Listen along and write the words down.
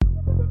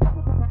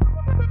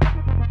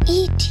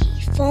E.T.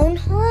 phone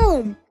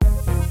home.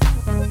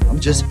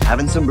 I'm just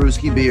having some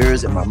brewski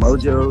beers at my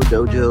Mojo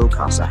Dojo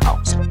Casa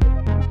house.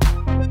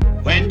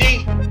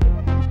 Wendy,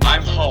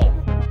 I'm home.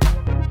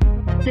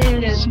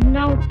 There's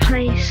no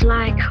place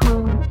like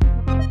home.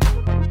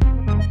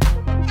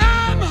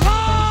 I'm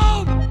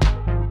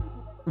home!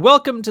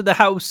 Welcome to the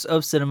House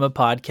of Cinema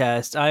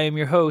podcast. I am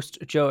your host,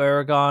 Joe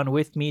Aragon.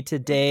 With me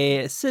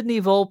today, Sydney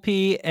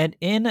Volpe, and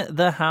in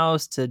the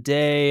house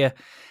today,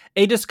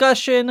 a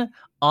discussion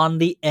on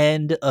the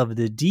end of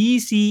the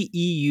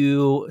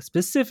DCEU,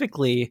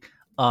 specifically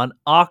on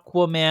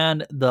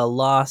Aquaman, the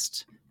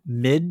Lost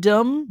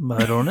Middom.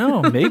 I don't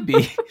know,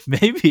 maybe.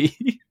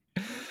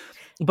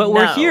 But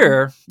we're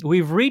here.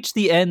 We've reached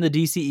the end of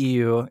the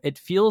DCEU. It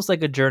feels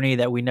like a journey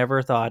that we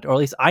never thought, or at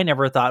least I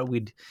never thought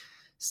we'd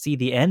see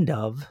the end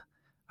of.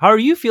 How are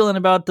you feeling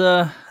about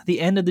the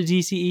end of the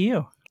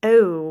DCEU?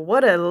 Oh,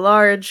 what a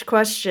large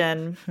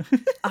question.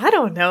 I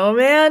don't know,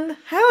 man.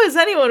 How is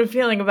anyone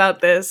feeling about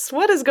this?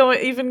 What is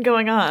even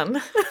going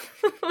on?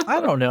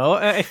 I don't know.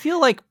 I feel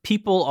like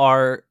people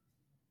are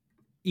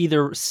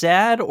either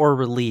sad or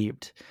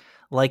relieved.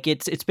 Like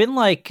it's been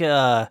like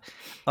a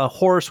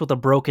horse with a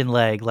broken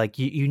leg. Like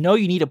you know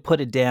you need to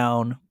put it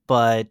down,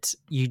 but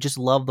you just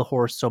love the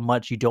horse so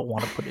much you don't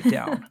want to put it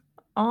down.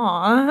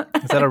 Aw.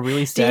 Is that a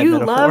really sad Do you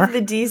metaphor? love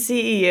the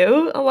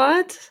DCEU a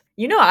lot?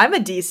 You know I'm a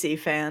DC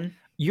fan.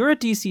 You're a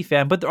DC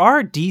fan, but there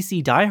are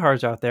DC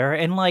diehards out there,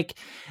 and like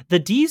the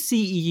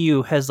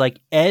DCEU has like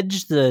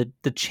edged the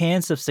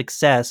chance of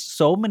success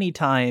so many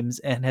times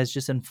and has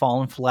just been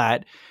fallen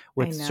flat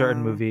with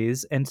certain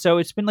movies. And so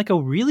it's been like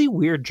a really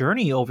weird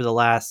journey over the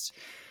last,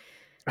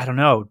 I don't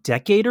know,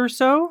 decade or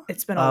so.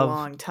 It's been a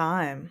long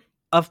time.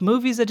 Of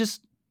movies that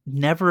just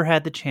never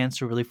had the chance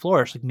to really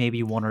flourish, like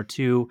maybe one or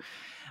two.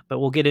 But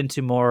we'll get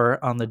into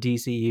more on the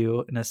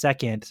DCEU in a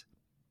second.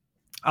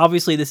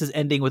 Obviously, this is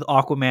ending with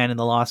Aquaman and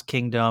the Lost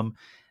Kingdom.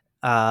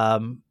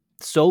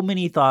 So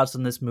many thoughts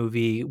on this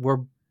movie.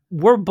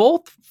 We're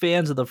both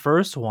fans of the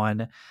first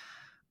one.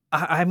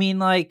 I mean,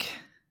 like,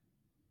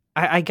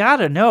 I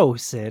gotta know,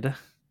 Sid.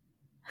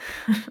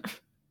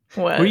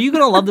 What? Were you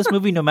gonna love this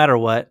movie no matter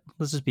what?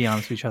 Let's just be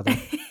honest with each other.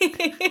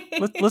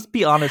 Let's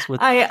be honest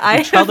with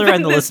each other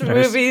and the listeners.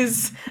 This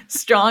movie's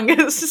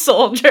strongest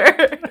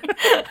soldier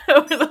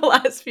over the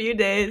last few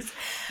days.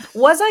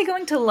 Was I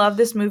going to love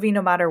this movie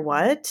no matter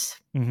what?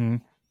 Mm-hmm.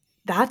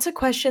 That's a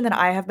question that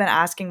I have been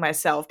asking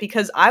myself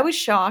because I was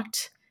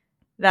shocked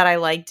that I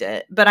liked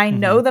it, but I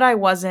know that I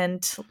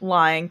wasn't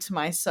lying to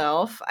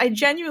myself. I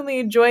genuinely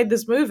enjoyed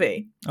this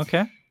movie.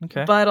 Okay.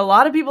 But a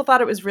lot of people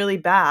thought it was really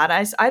bad.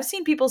 I've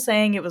seen people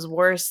saying it was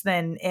worse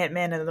than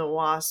Ant-Man and the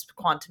Wasp: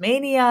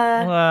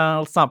 Quantumania.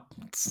 Well, it's not.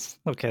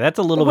 Okay, that's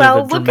a little bit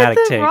of a dramatic look at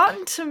the take.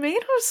 Rotten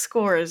Tomato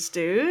scores,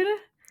 dude.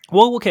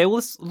 Well, okay.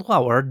 Well,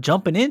 we're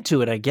jumping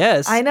into it, I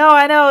guess. I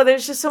know.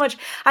 There's just so much.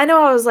 I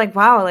was like,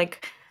 wow,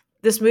 like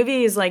this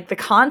movie is like the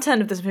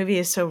content of this movie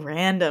is so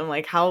random.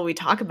 Like, how will we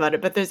talk about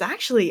it? But there's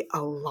actually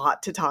a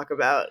lot to talk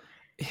about.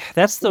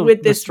 That's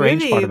the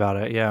strange part about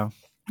it. Yeah.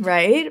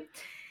 Right.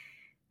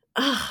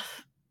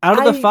 Out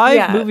of the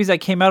five movies that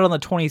came out on the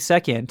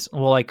 22nd,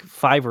 well, like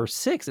 5 or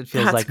 6, it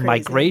feels like crazy.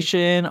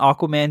 Migration,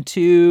 Aquaman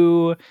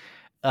 2,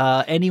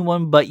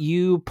 Anyone But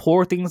You,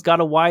 Poor Things got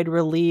a wide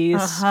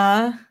release.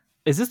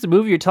 Is this the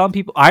movie you're telling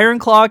people? Iron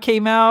Claw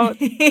came out.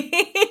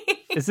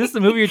 Is this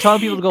the movie you're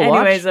telling people to go watch?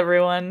 Anyways,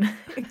 everyone,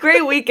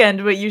 great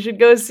weekend, but you should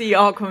go see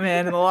Aquaman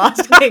and the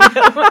Lost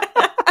Kingdom.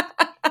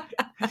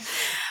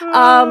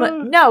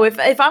 No, if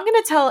I'm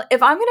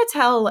gonna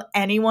tell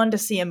anyone to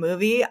see a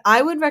movie,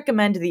 I would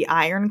recommend The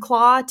Iron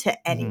Claw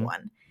to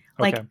anyone.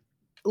 Okay. Like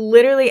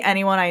literally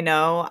anyone I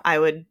know, I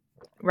would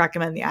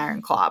recommend The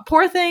Iron Claw.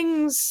 Poor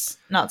Things,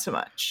 not so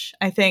much.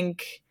 I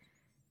think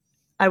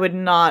I would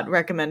not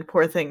recommend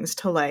Poor Things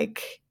to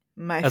like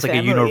my That's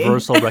family. like a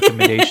universal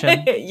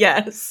recommendation.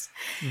 Yes.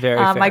 Very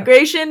fair.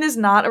 Migration is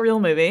not a real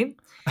movie.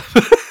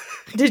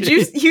 Did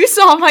you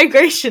saw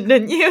Migration,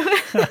 didn't you?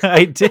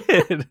 I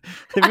did.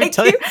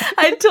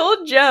 I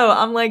told Joe,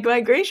 I'm like,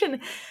 Migration.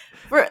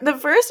 For the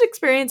first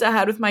experience I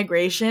had with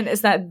Migration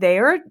is that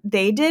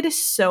they did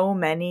so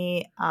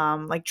many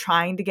like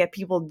trying to get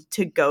people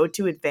to go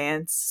to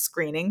advanced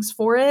screenings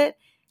for it.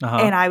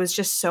 And I was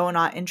just so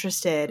not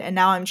interested. And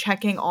now I'm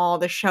checking all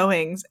the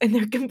showings and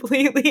they're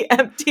completely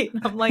empty.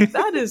 And I'm like,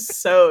 that is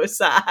so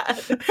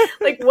sad.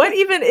 Like, what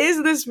even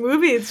is this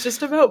movie? It's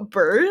just about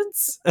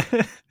birds?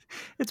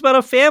 It's about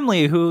a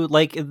family who,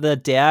 like, the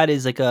dad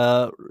is like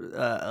a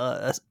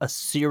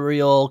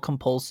serial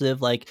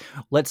compulsive, like,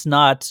 let's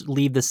not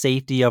leave the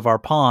safety of our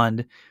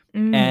pond.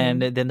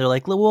 And then they're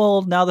like,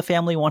 well, now the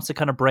family wants to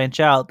kind of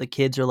branch out. The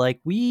kids are like,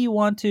 we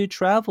want to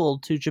travel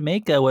to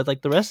Jamaica with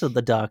like the rest of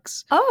the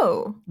ducks.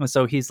 Oh. And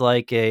so he's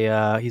like,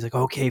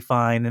 okay,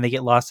 fine. And they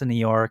get lost in New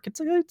York. It's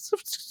a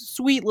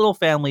sweet little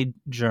family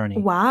journey.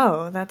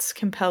 Wow, that's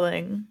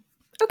compelling.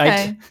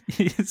 Okay.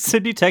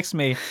 Sydney texts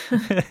me,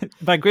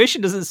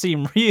 migration doesn't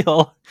seem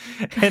real.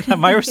 And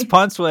my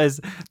response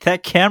was,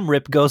 that cam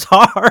rip goes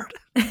hard.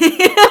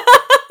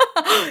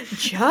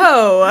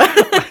 Joe.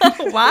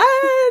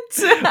 What?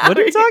 What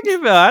are you talking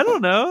about? I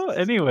don't know.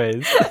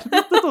 Anyways,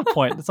 that's not the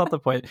point. That's not the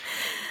point.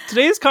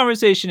 Today's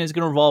conversation is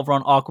going to revolve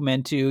around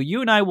Aquaman 2.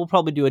 You and I will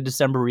probably do a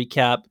December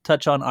recap,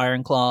 touch on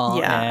Iron Claw.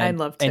 Yeah, and I'd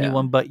love to.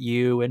 Anyone But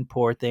You and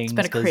Poor Things.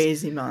 It's been a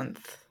crazy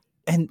month.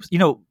 And, you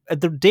know,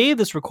 the day of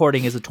this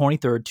recording is the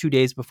 23rd, 2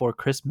 days before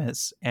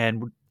Christmas.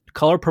 And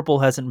Color Purple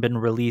hasn't been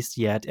released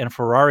yet. And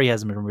Ferrari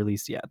hasn't been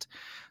released yet.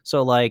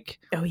 So, like...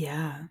 Oh,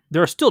 yeah.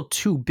 There are still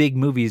two big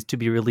movies to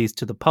be released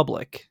to the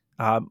public.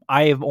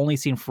 I have only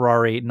seen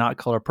Ferrari, not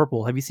Color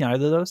Purple. Have you seen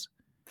either of those?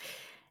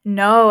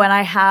 No, and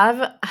I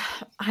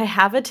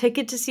have a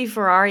ticket to see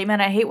Ferrari.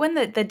 Man, I hate when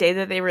the day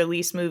that they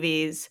release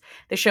movies,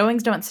 the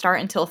showings don't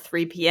start until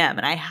 3 p.m.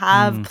 And I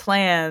have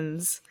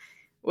plans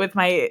with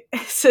my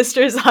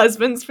sister's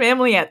husband's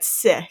family at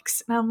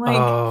 6. And I'm like,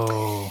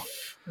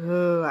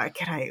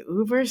 can I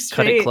Uber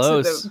straight to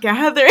the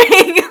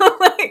gathering?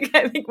 Like,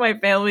 I think my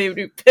family would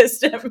be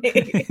pissed at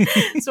me.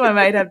 So I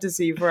might have to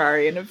see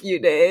Ferrari in a few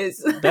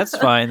days. That's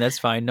fine. That's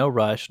fine. No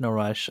rush. No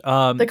rush.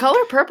 The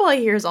Color Purple, I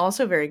hear, is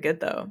also very good,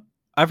 though.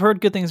 I've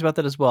heard good things about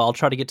that as well. I'll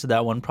try to get to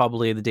that one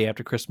probably the day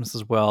after Christmas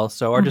as well.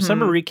 So our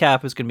December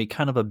recap is going to be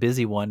kind of a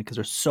busy one because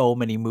there's so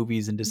many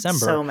movies in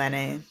December. So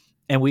many.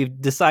 And we've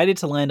decided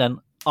to land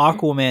on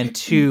Aquaman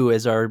 2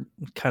 as our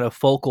kind of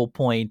focal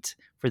point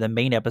for the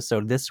main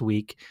episode this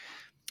week.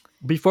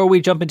 Before we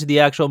jump into the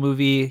actual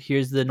movie,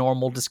 here's the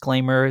normal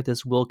disclaimer.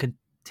 This will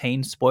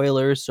contain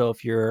spoilers, so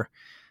if you're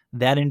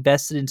that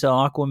invested into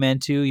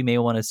Aquaman 2, you may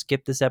want to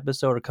skip this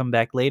episode or come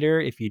back later.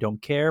 If you don't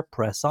care,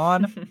 press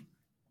on.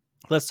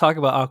 Let's talk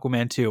about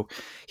Aquaman 2.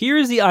 Here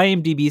is the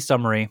IMDb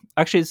summary.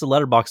 Actually, it's a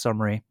Letterboxd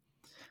summary.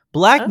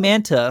 Black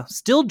Manta,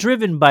 still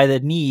driven by the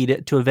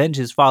need to avenge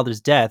his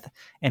father's death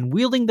and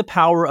wielding the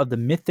power of the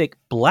mythic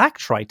Black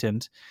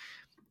Triton,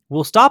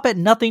 will stop at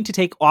nothing to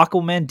take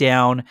Aquaman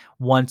down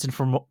once and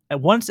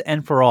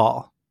for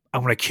all.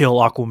 I'm going to kill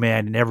Aquaman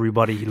and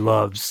everybody he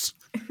loves.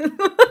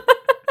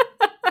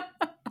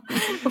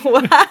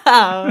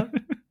 Wow.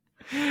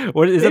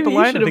 What is that the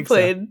line? Should have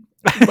played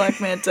Black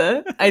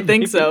Manta. I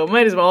think so.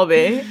 Might as well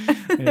be.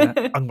 Yeah.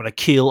 I'm going to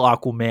kill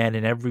Aquaman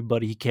and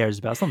everybody he cares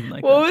about. Something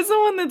like that. What was the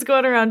one that's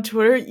going around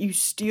Twitter? You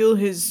steal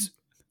his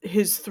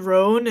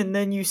throne and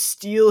then you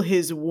steal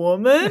his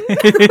woman?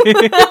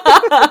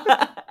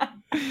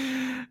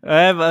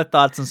 I have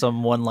thoughts on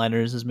some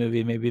one-liners in this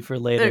movie, maybe for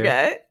later.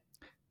 Okay.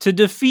 To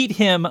defeat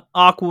him,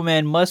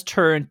 Aquaman must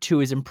turn to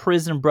his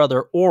imprisoned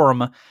brother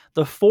Orm,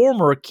 the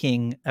former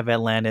king of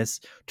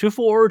Atlantis, to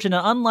forge an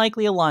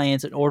unlikely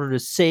alliance in order to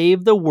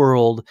save the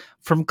world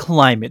from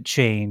climate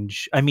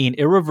change. I mean,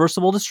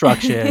 irreversible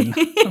destruction.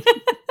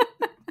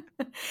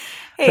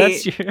 Hey.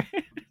 That's your...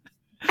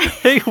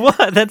 Hey,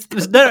 what?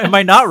 Am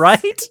I not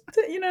right?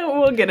 You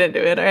know, we'll get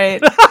into it, all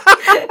right?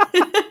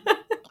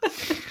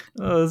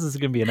 Oh, this is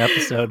going to be an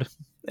episode.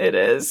 It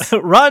is.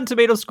 Rotten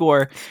Tomato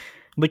score.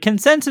 The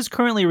consensus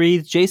currently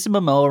reads, Jason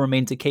Momoa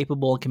remains a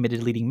capable and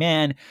committed leading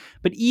man,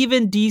 but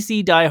even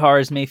DC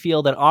diehards may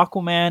feel that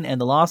Aquaman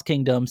and the Lost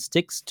Kingdom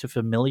sticks to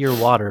familiar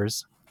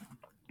waters.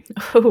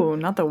 Oh,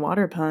 not the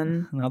water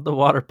pun. Not the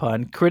water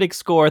pun. Critics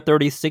score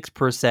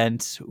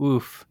 36%.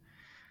 Oof.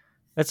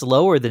 That's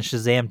lower than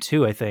Shazam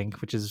 2, I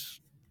think, which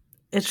is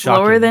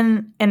shocking. Lower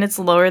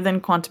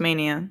than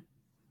Quantumania.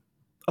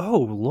 Oh,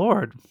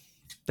 Lord.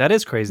 That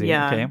is crazy.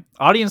 Yeah. Okay.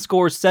 Audience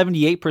score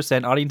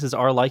 78%. Audiences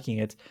are liking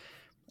it.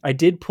 I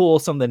did pull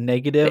some of the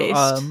negative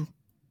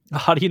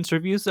audience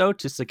reviews, though,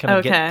 just to kind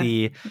of get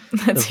the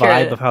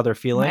vibe of how they're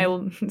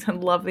feeling. I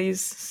love these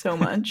so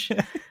much.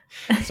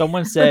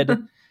 Someone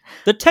said,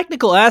 the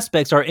technical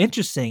aspects are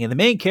interesting and the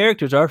main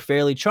characters are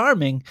fairly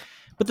charming,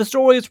 but the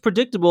story is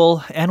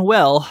predictable and,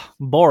 well,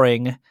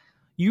 boring.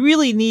 You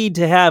really need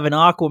to have an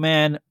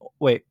Aquaman...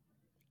 Wait.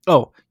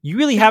 Oh, you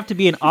really have to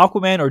be an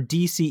Aquaman or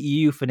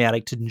DCEU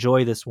fanatic to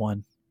enjoy this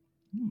one.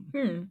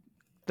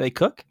 They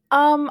cook?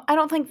 No, I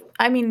don't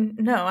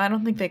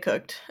think they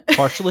cooked.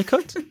 Partially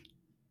cooked?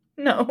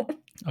 No.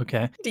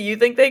 Okay. Do you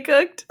think they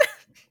cooked?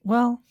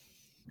 Well,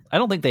 I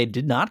don't think they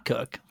did not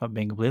cook, if I'm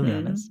being completely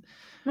honest.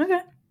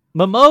 Okay.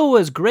 Momoa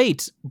was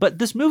great, but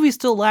this movie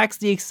still lacks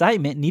the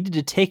excitement needed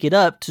to take it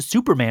up to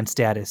Superman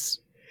status.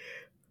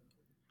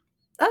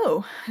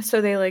 Oh,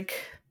 so they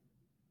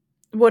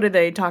what are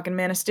they talking,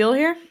 Man of Steel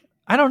here?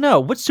 I don't know.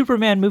 What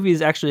Superman movie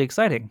is actually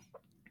exciting?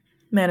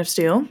 Man of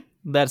Steel.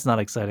 That's not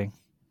exciting.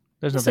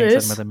 There's Yes, nothing it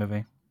exciting is. about that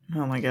movie.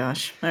 Oh my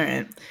gosh. All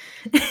right.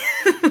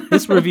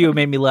 This review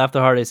made me laugh the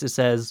hardest. It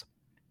says,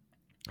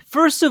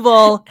 first of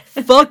all,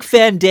 fuck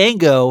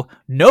Fandango.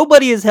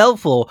 Nobody is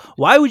helpful.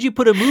 Why would you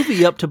put a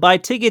movie up to buy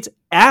tickets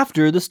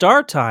after the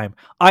start time?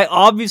 I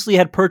obviously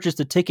had purchased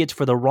the tickets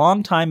for the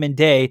wrong time and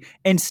day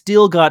and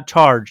still got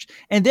charged.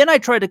 And then I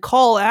tried to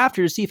call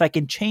after to see if I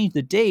can change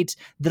the dates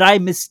that I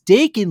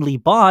mistakenly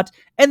bought.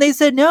 And they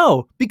said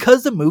no,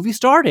 because the movie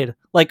started.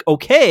 Like,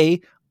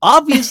 okay,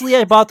 obviously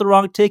I bought the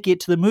wrong ticket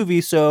to the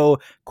movie. So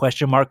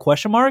question mark,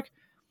 question mark.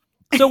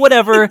 So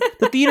whatever,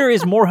 the theater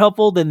is more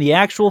helpful than the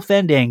actual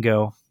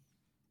Fandango.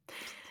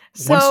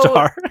 So, 1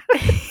 star.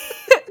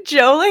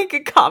 Joe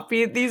like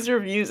copied these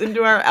reviews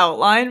into our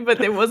outline,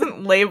 but it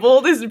wasn't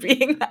labeled as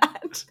being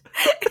that.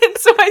 And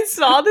so I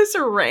saw this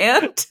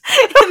rant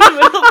in the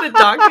middle of the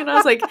document. I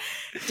was like,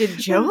 did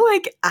Joe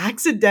like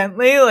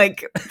accidentally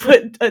like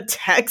put a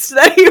text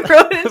that he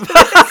wrote into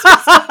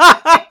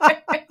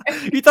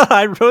this? You thought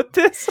I wrote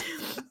this?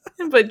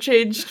 But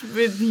changed,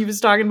 he was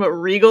talking about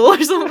Regal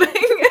or something.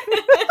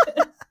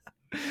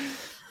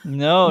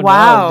 No,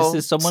 wow. No,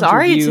 this is someone's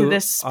Sorry review to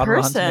this on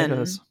Rotten person.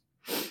 Tomatoes.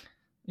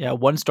 Yeah,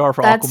 1 star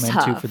for That's Aquaman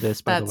tough. 2 for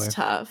this, by the way. That's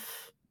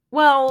tough.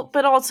 Well,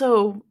 but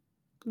also,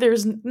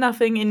 there's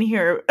nothing in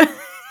here.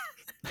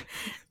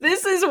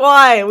 This is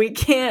why we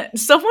can't.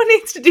 Someone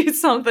needs to do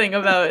something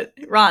about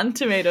Rotten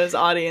Tomatoes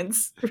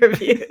audience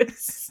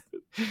reviews.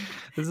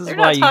 They're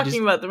why not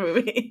talking about the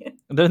movie.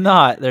 They're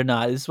not.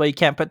 This is why you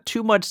can't put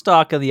too much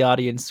stock on the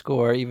audience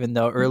score, even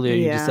though earlier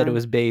you just said it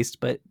was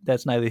based, but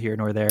that's neither here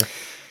nor there.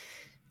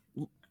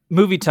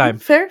 Movie time.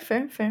 Fair.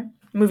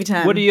 Movie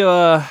time. What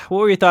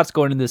were your thoughts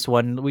going into this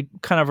one? We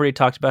kind of already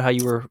talked about how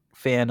you were a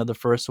fan of the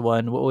first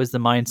one. What was the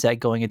mindset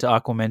going into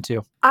Aquaman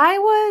 2? I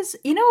was,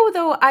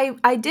 though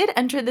I did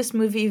enter this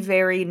movie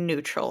very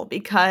neutral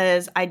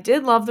because I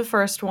did love the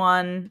first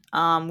one.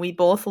 We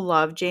both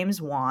love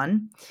James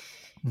Wan.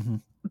 Mm-hmm.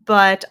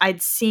 But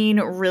I'd seen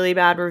really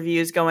bad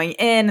reviews going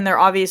in, and there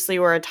obviously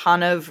were a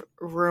ton of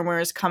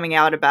rumors coming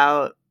out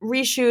about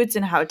reshoots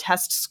and how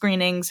test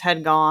screenings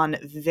had gone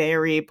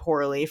very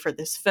poorly for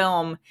this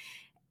film.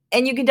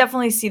 And you can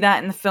definitely see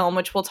that in the film,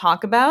 which we'll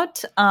talk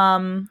about. But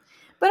I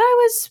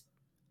was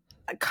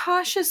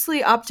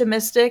cautiously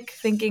optimistic,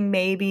 thinking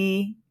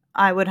maybe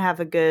I would have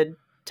a good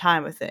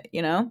time with it,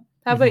 How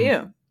about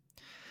you?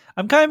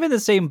 I'm kind of in the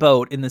same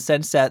boat in the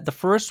sense that the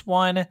first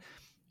one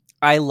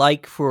I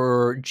like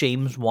for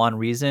James Wan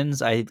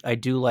reasons. I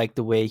do like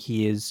the way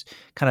he is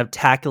kind of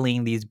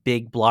tackling these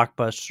big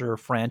blockbuster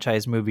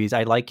franchise movies.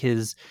 I like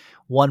his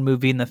one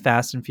movie in the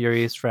Fast and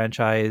Furious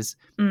franchise.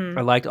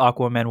 I liked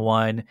Aquaman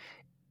 1.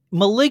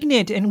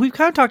 Malignant, and we've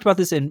kind of talked about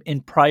this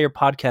in prior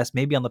podcasts,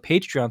 maybe on the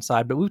Patreon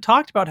side, but we've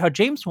talked about how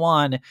James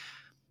Wan,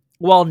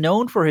 while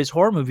known for his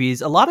horror movies,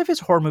 a lot of his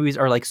horror movies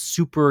are like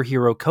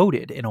superhero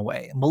coded in a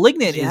way.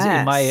 Malignant is,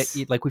 in my,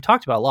 like we've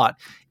talked about a lot,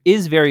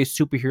 is very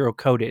superhero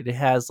coded. It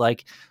has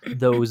like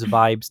those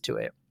vibes to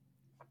it.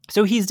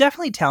 So he's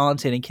definitely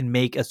talented and can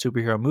make a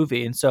superhero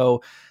movie. And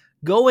so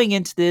going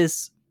into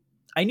this,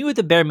 I knew at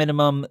the bare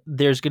minimum,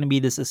 there's going to be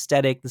this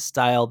aesthetic, the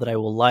style that I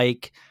will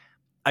like.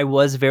 I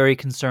was very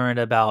concerned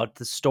about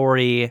the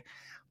story.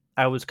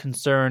 I was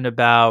concerned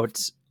about,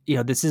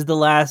 this is the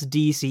last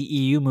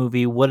DCEU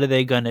movie. What are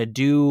they going to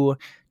do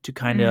to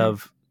kind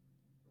of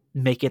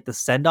make it the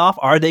send-off?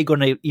 Are they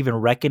going to even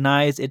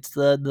recognize it's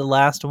the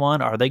last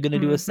one? Are they going to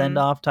do a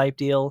send-off type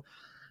deal?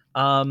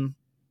 And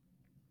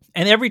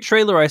every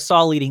trailer I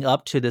saw leading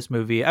up to this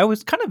movie, I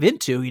was kind of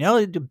into,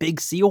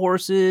 big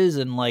seahorses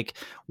and like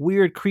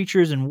weird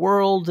creatures and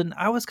worlds. And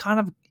I was kind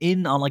of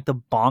in on like the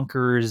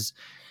bonkers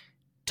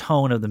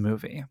tone of the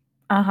movie.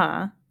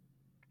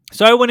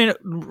 So I went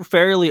in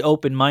fairly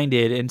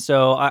open-minded, and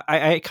so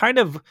I kind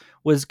of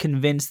was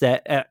convinced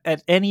that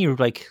at any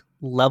like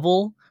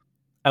level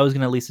I was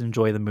going to at least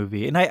enjoy the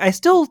movie, and I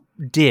still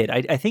did.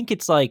 I think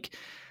it's like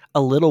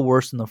a little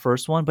worse than the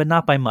first one, but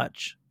not by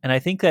much. And I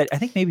think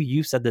maybe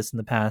you've said this in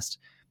the past,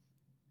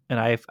 and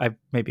I've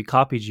maybe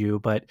copied you,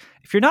 but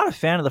if you're not a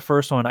fan of the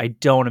first one, I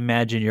don't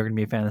imagine you're going to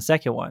be a fan of the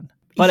second one.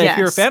 But if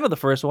you're a fan of the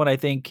first one, I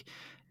think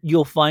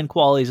you'll find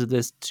qualities of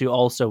this to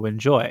also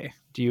enjoy.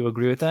 Do you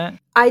agree with that?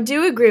 I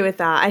do agree with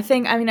that.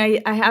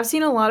 I have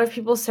seen a lot of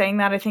people saying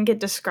that. I think it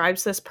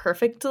describes this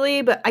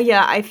perfectly. But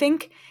I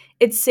think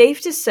it's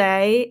safe to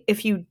say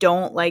if you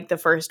don't like the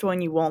first one,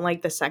 you won't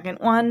like the second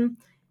one.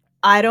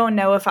 I don't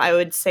know if I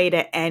would say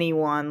to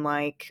anyone,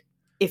 like,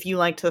 if you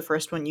liked the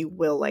first one, you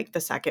will like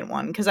the second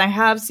one. Because I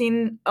have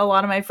seen a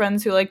lot of my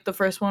friends who liked the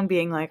first one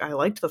being like, I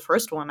liked the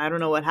first one. I don't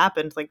know what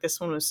happened. Like,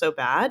 this one was so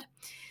bad.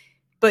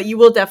 But you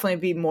will definitely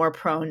be more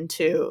prone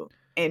to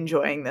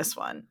enjoying this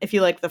one if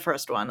you like the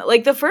first one.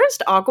 Like, the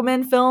first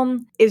Aquaman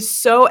film is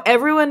so,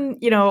 everyone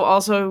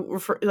also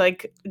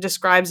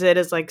describes it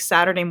as like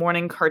Saturday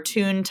morning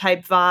cartoon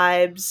type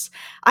vibes.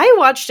 I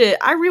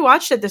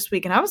rewatched it this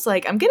week, and I was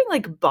like, I'm getting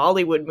like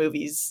Bollywood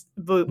movie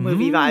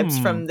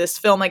vibes from this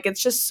film. Like,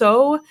 it's just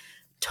so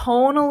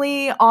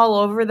tonally all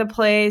over the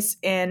place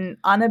and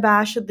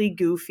unabashedly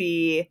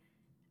goofy.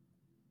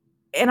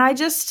 And I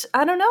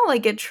don't know,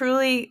 like, it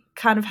truly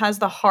kind of has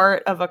the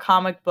heart of a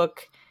comic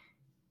book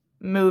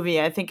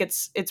movie. I think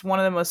it's one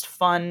of the most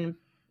fun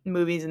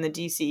movies in the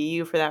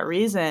DCEU for that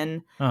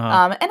reason.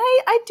 And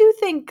I do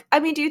think,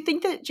 do you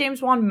think that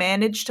James Wan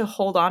managed to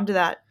hold on to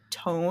that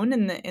tone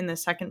in the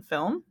second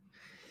film?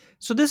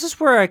 So this is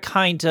where I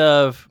kind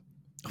of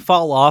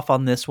fall off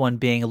on this one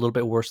being a little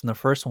bit worse than the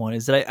first one,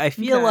 is that I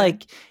feel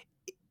like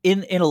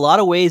in a lot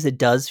of ways it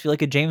does feel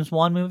like a James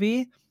Wan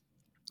movie,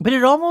 but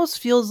it almost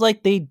feels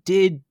like they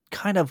did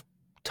kind of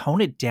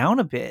tone it down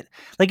a bit.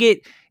 Like,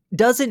 it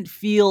doesn't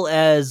feel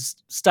as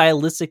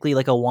stylistically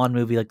like a Wan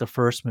movie like the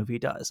first movie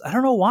does. I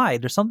don't know why.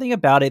 There's something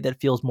about it that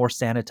feels more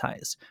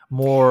sanitized,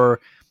 more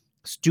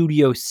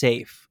studio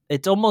safe.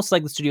 It's almost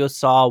like the studio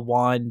saw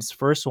Wan's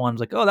first one, was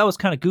like, oh, that was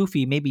kind of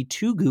goofy, maybe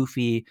too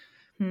goofy,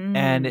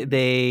 and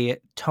they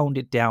toned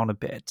it down a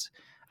bit.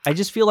 I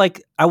just feel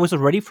like I was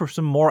ready for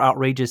some more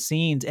outrageous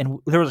scenes, and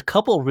there was a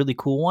couple of really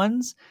cool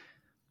ones,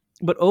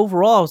 but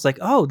overall I was like,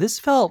 oh, this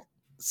felt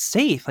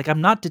safe. Like,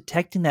 I'm not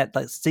detecting that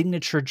like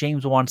signature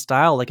James Wan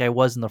style like I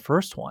was in the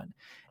first one.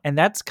 And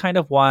that's kind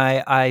of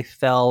why I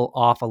fell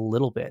off a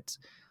little bit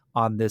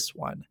on this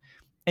one.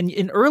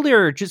 And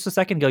earlier, just a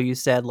second ago, you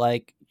said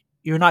like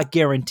you're not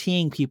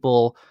guaranteeing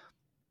people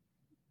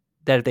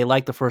that if they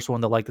like the first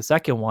one, they'll like the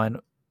second one.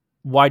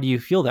 Why do you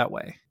feel that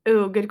way?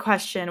 Ooh, good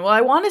question. Well,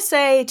 I want to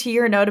say to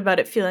your note about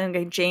it feeling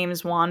like a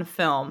James Wan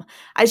film,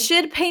 I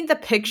should paint the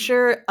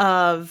picture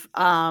of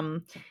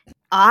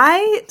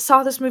I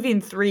saw this movie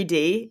in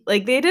 3D.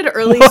 Like, they did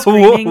early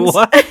screenings.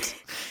 What?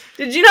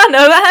 Did you not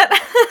know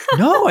that?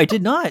 No, I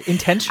did not.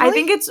 Intentionally? I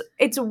think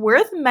it's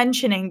worth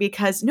mentioning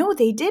because no,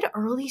 they did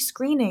early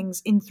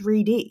screenings in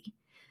 3D.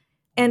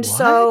 And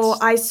so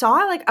I saw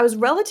like I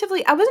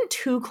wasn't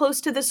too close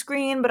to the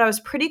screen, but I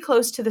was pretty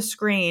close to the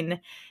screen.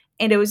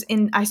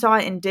 And I saw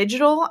it in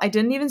digital. I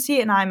didn't even see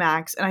it in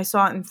IMAX, and I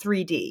saw it in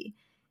 3D.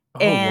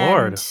 Oh,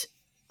 Lord.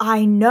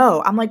 I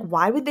know. I'm like,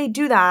 why would they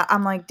do that?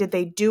 I'm like, did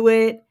they do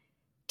it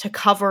to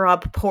cover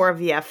up poor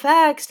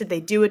VFX? Did they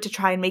do it to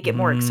try and make it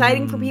more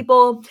exciting for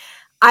people?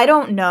 I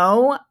don't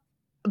know,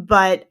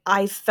 but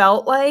I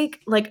felt like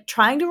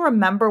trying to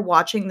remember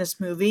watching this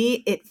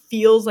movie, it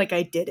feels like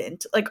I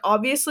didn't. Like,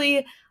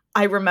 obviously,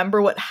 I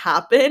remember what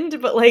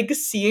happened, but like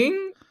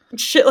seeing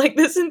shit like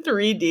this in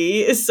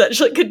 3D is such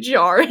like a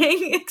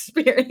jarring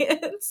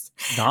experience.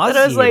 But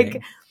I was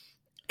like,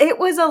 it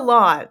was a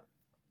lot.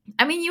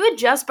 I mean, you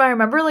adjust, but I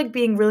remember like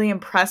being really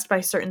impressed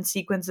by certain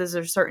sequences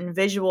or certain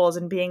visuals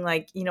and being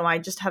like, I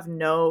just have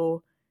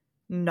no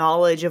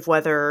knowledge of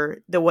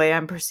whether the way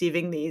I'm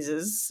perceiving these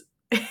is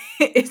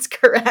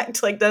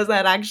correct. Like, does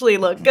that actually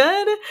look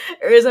good,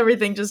 or is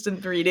everything just in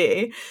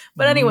 3D?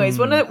 But anyways,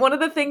 one of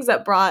the things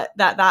that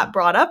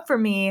brought up for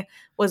me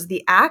was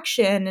the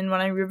action. And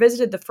when I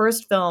revisited the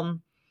first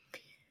film,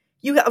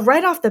 you got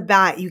right off the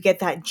bat, you get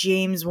that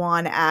James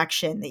Wan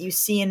action that you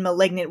see in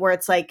 *Malignant*, where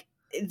it's like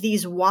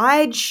these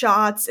wide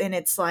shots, and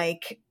it's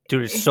like,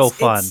 dude, it's so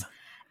fun.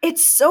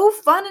 It's so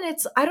fun, and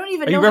I don't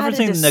even know how to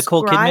describe it. Are you referencing the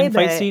Nicole Kidman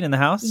fight scene in the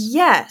house?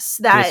 Yes,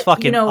 that it's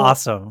fucking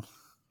awesome.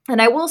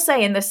 And I will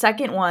say, in the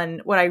second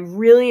one, what I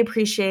really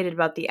appreciated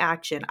about the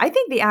action, I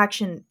think the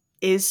action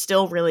is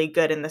still really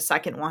good in the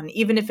second one,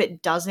 even if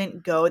it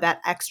doesn't go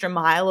that extra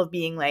mile of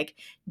being like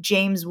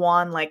James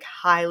Wan, like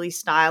highly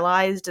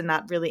stylized in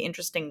that really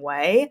interesting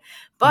way.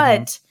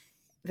 But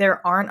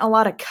there aren't a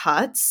lot of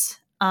cuts,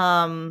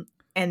 and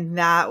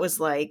that was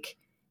like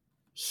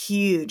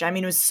huge. I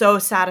mean, it was so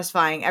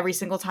satisfying every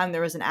single time there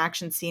was an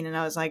action scene, and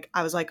I was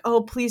like,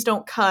 oh, please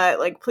don't cut,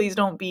 like, please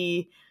don't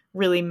be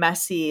really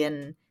messy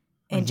and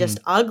just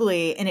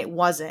ugly. And it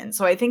wasn't.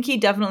 So I think he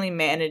definitely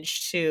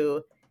managed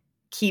to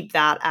keep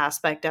that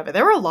aspect of it.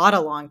 There were a lot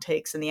of long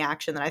takes in the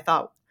action that I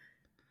thought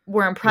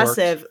were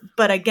impressive.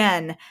 But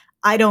again,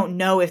 I don't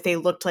know if they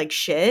looked like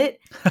shit,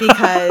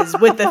 because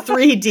with the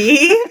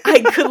 3D,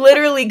 I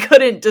literally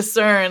couldn't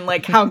discern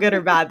like how good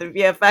or bad the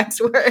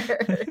VFX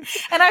were.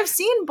 And I've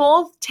seen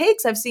both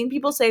takes. I've seen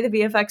people say the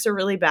VFX are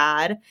really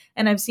bad,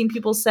 and I've seen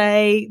people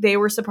say they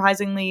were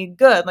surprisingly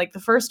good, like the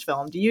first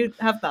film. Do you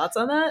have thoughts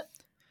on that?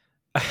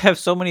 I have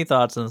so many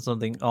thoughts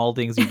on all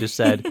things you just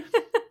said.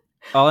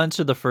 I'll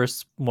answer the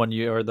first one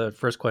the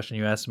first question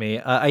you asked me.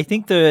 I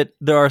think that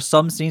there are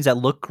some scenes that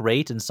look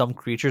great and some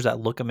creatures that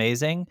look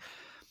amazing.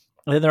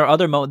 And then there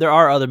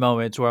are other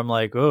moments where I'm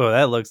like, oh,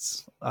 that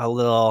looks a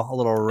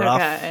little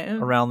rough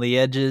around the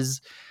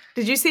edges.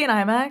 Did you see an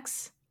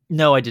IMAX?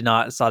 No, I did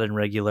not. I saw it in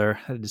regular.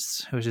 It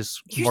was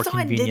just more convenient. You saw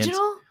it in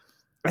digital?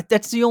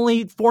 That's the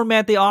only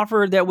format they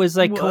offered that was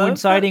like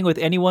coinciding with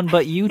anyone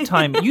but you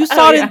time. You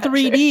saw it in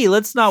 3D.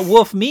 Let's not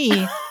woof me.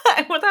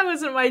 Well, that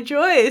wasn't my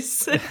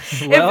choice.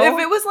 If it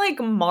was like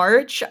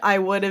March, I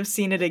would have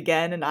seen it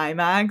again in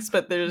IMAX,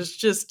 but there's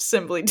just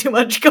simply too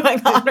much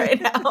going on right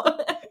now.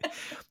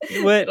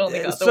 It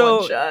only got the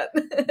one shot.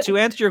 To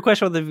answer your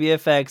question with the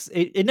VFX,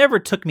 it never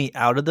took me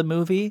out of the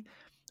movie,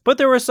 but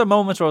there were some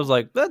moments where I was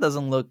like, that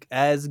doesn't look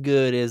as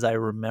good as I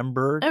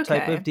remember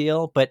type of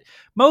deal. But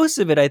most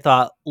of it I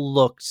thought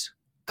looked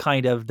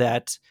kind of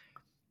that.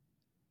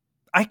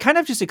 I kind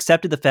of just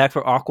accepted the fact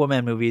for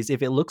Aquaman movies,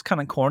 if it looks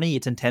kind of corny,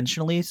 it's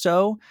intentionally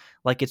so.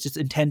 Like, it's just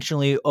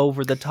intentionally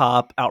over the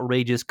top,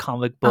 outrageous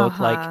comic book.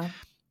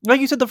 Like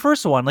you said, the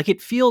first one, like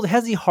it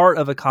has the heart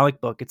of a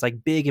comic book. It's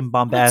like big and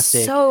bombastic.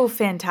 It's so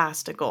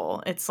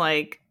fantastical. It's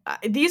like,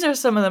 these are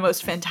some of the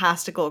most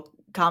fantastical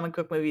comic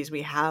book movies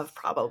we have,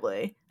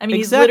 probably. I mean,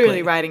 He's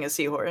literally riding a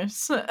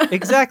seahorse.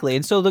 Exactly.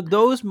 And so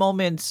those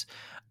moments,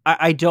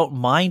 I don't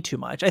mind too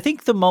much. I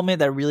think the moment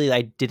that really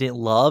I didn't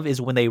love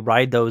is when they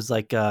ride those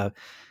like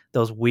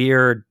those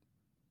weird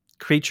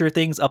creature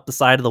things up the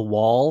side of the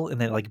wall,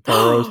 and then like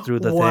burrows through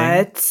the thing.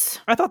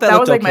 What? I thought that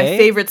was like okay. My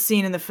favorite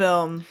scene in the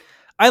film.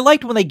 I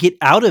liked when they get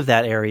out of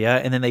that area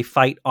and then they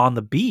fight on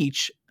the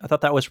beach. I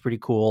thought that was pretty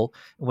cool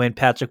when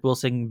Patrick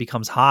Wilson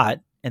becomes hot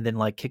and then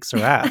like kicks her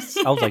ass.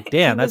 I was like,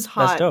 damn, He was that's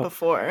hot dope.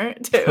 before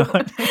too.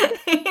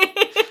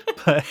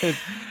 But,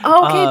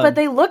 but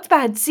they looked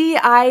bad. See,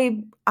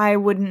 I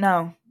wouldn't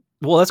know.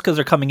 well, that's because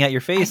they're coming at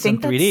your face in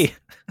 3D.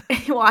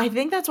 Well, I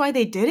think that's why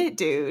they did it,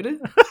 dude.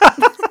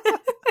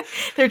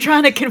 They're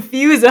trying to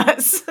confuse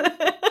us.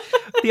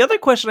 The other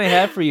question I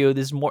have for you,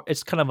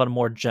 it's kind of a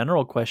more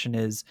general question,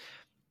 is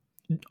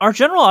are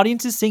general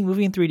audiences seeing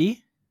movie in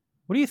 3D?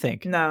 What do you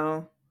think?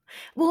 No.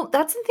 Well,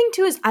 that's the thing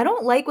too, is I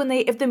don't like when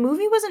if the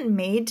movie wasn't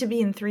made to be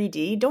in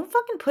 3D, don't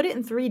fucking put it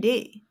in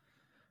 3D.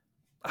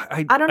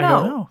 I don't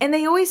know. And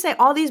they always say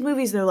all these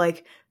movies, they're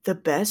like the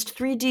best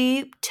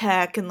 3D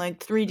tech and like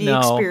 3D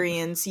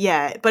experience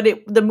yet. But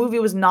the movie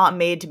was not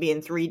made to be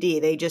in 3D.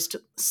 They just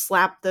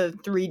slapped the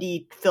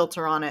 3D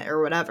filter on it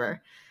or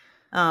whatever.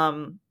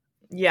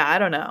 Yeah, I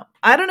don't know.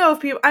 I don't know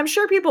if I'm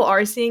sure people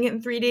are seeing it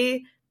in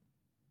 3D.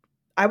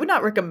 I would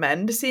not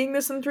recommend seeing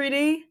this in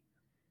 3D.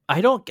 I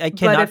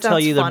cannot tell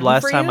you the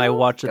last time I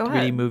watched a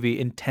 3D movie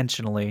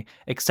intentionally,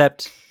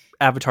 except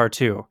Avatar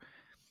 2.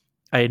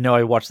 I know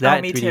I watched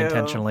that in 3D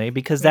intentionally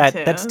because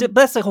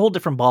that's a whole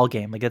different ball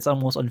game. Like, it's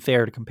almost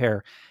unfair to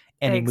compare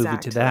any movie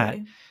to that.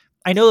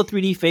 I know the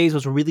 3D phase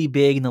was really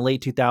big in the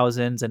late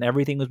 2000s and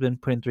everything was been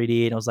put in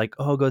 3D, and I was like,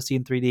 oh, go see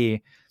in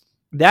 3D.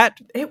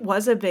 That it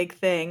was a big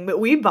thing, but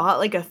we bought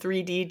like a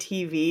 3D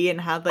TV and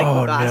had like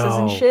glasses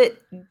and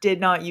shit.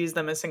 Did not use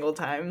them a single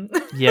time.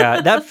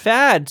 Yeah, that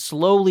fad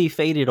slowly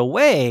faded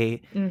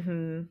away.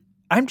 Mm-hmm.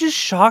 I'm just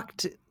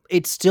shocked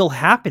it's still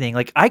happening.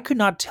 Like, I could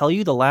not tell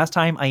you the last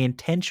time I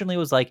intentionally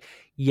was like,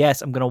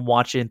 yes, I'm going to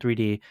watch it in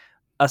 3D,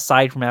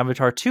 aside from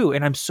Avatar 2.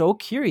 And I'm so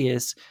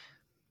curious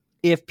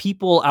if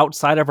people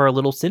outside of our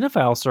little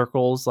cinephile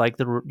circles, like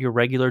your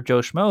regular Joe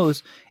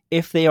Schmoes,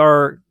 if they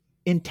are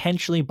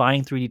intentionally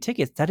buying 3D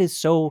tickets. That is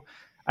so...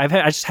 I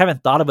just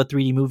haven't thought of a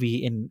 3D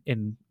movie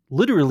in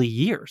literally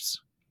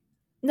years.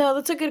 No,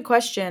 that's a good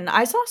question.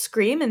 I saw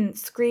Scream and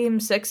Scream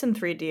 6 in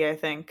 3D, I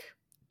think.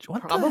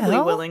 What Probably the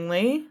hell?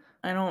 Willingly.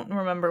 I don't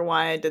remember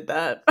why I did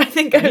that. I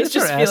think I was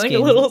just feeling a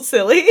little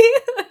silly.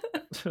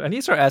 I need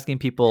to start asking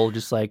people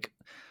just like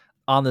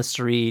on the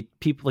street,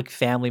 people like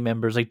family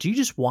members, like, do you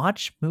just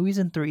watch movies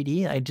in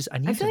 3D? I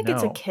feel like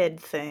it's a kid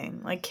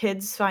thing. Like,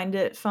 kids find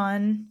it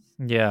fun.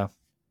 Yeah.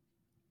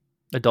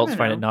 Adults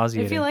find it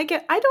nauseating. If you like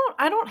it, I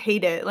don't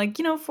hate it. Like,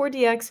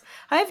 4DX,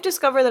 I've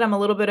discovered that I'm a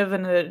little bit of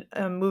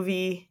a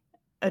movie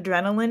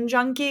adrenaline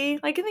junkie.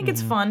 Like, I think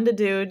it's fun to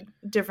do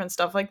different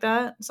stuff like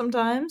that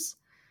sometimes.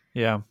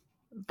 Yeah.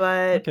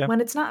 But when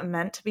it's not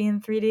meant to be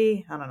in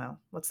 3D, I don't know.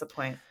 What's the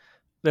point?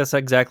 That's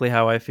exactly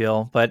how I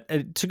feel.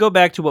 But to go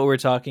back to what we're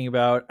talking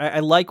about,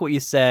 I like what you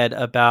said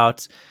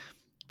about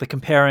the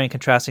comparing and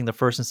contrasting the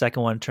first and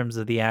second one in terms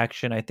of the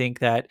action. I think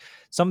that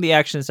some of the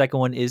action in the second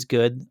one is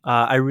good.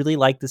 I really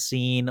like the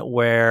scene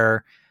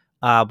where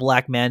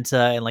Black Manta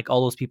and like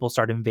all those people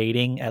start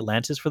invading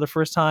Atlantis for the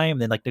first time.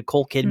 And then like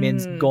Nicole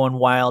Kidman's going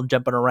wild,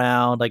 jumping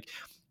around. Like,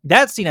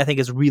 that scene I think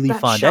is really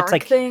fun. That's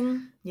like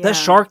thing. Yeah. The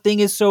shark thing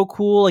is so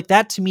cool. Like,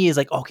 that to me is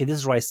like, okay, this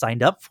is what I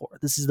signed up for.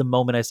 This is the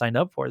moment I signed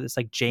up for. This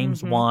like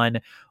James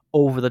Wan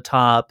over the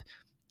top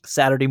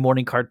Saturday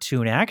morning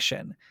cartoon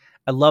action.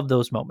 I love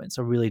those moments.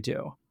 I really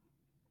do.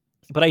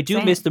 But I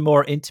do miss the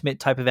more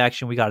intimate type of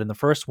action we got in the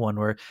first one,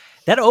 where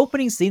that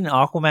opening scene in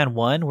Aquaman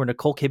 1 where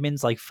Nicole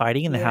Kidman's like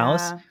fighting in the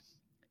house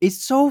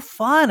is so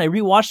fun. I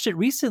rewatched it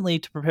recently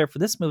to prepare for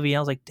this movie. And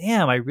I was like,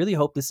 damn, I really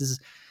hope this is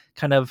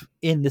kind of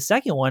in the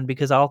second one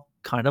because I'll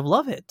kind of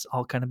love it.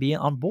 I'll kind of be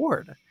on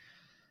board.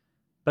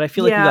 But I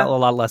feel like we got a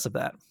lot less of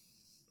that.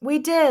 We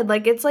did.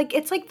 Like, it's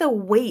like the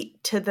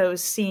weight to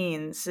those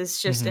scenes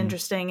is just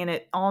interesting, and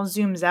it all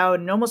zooms out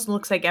and it almost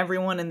looks like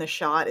everyone in the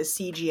shot is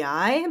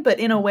CGI, but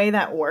in a way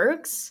that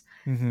works.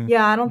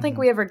 Yeah, I don't think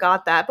we ever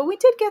got that, but we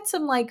did get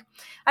some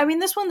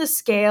this one, the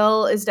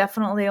scale is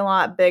definitely a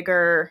lot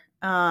bigger.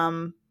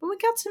 But we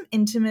got some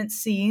intimate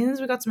scenes.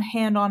 We got some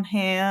hand on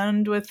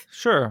hand with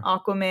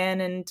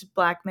Aquaman and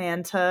Black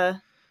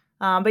Manta.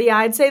 But yeah,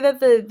 I'd say that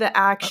the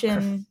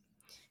action,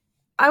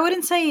 I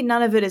wouldn't say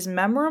none of it is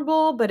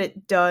memorable, but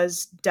it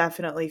does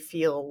definitely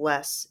feel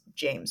less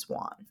James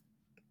Wan.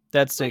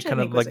 That's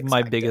kind of like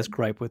my biggest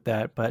gripe with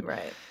that. But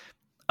right.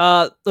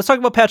 Let's talk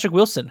about Patrick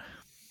Wilson.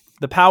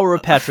 The power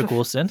of Patrick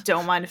Wilson.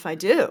 Don't mind if I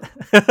do.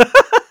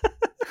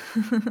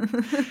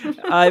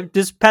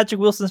 Does Patrick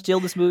Wilson steal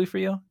this movie for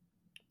you?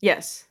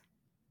 Yes.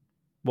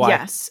 Why?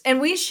 Yes. And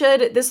we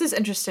should, this is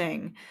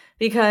interesting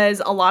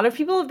because a lot of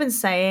people have been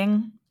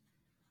saying,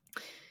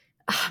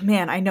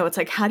 man, I know it's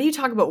like, how do you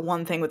talk about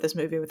one thing with this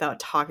movie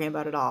without talking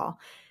about it all?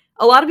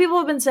 A lot of people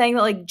have been saying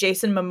that like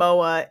Jason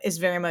Momoa is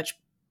very much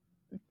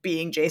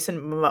being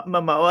Jason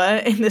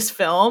Momoa in this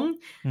film.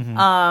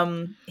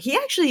 He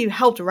actually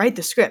helped write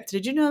the script.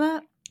 Did you know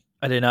that?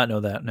 I did not know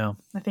that. No.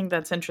 I think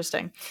that's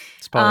interesting.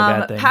 It's probably a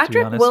bad thing. Patrick to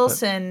be honest,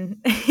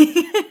 Wilson.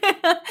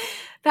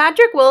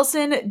 Patrick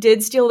Wilson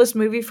did steal this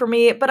movie for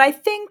me, but I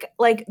think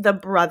like the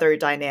brother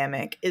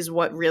dynamic is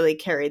what really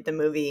carried the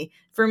movie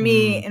for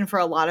me and for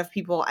a lot of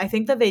people. I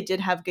think that they did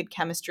have good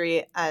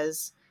chemistry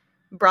as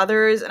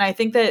brothers, and I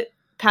think that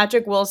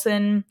Patrick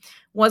Wilson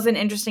was an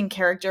interesting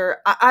character.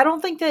 I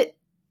don't think that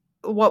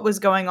what was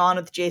going on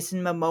with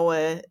Jason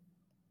Momoa,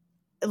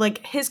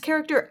 like his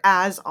character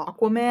as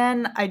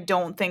Aquaman, I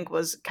don't think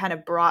was kind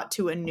of brought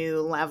to a new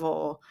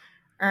level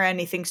or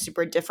anything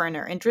super different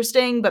or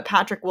interesting, but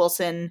Patrick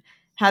Wilson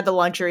had the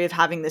luxury of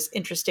having this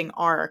interesting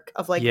arc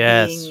of like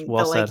being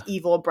well the like said.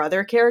 evil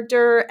brother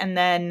character, and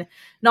then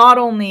not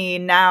only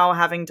now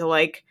having to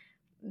like,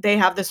 they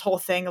have this whole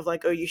thing of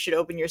like, oh, you should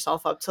open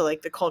yourself up to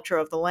like the culture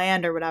of the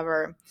land or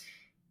whatever,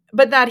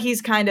 but that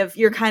he's kind of,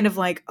 you're kind of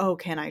like, oh,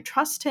 can I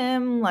trust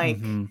him? Like,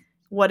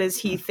 what is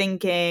he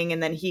thinking?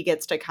 And then he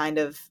gets to kind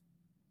of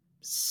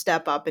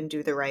step up and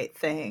do the right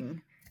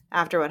thing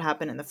after what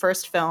happened in the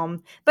first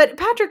film. But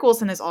Patrick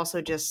Wilson is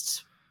also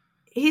just,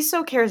 he's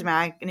so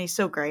charismatic and he's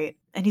so great.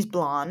 And he's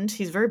blonde.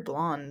 He's very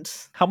blonde.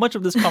 How much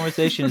of this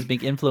conversation is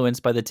being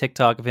influenced by the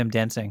TikTok of him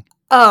dancing?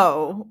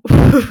 Oh.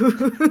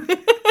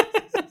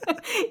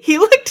 He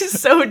looked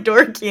so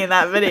dorky in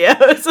that video.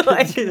 It's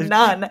like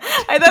none.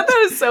 I thought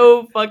that was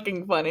so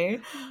fucking funny.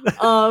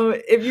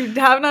 If you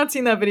have not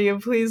seen that video,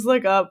 please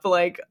look up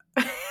like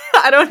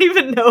I don't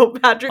even know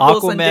Patrick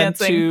Wilson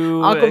dancing.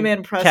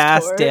 Aquaman press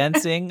cast tour.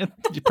 dancing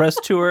press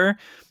tour.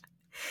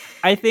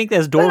 I think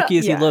as dorky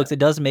as he looks, it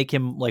does make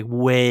him like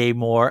way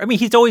more. I mean,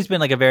 he's always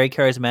been like a very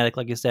charismatic,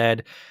 like you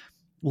said,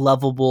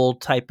 lovable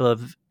type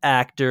of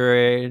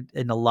actor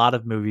in a lot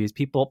of movies.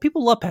 People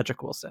love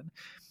Patrick Wilson.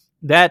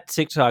 That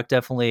TikTok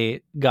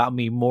definitely got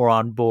me more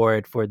on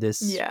board for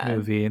this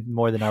movie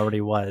more than I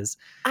already was.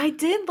 I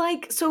did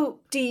like,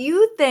 so do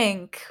you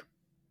think,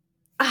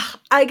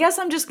 I guess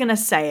I'm just going to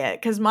say it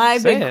because my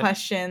big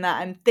question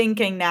that I'm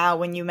thinking now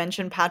when you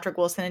mentioned Patrick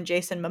Wilson and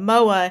Jason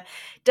Momoa,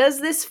 does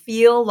this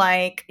feel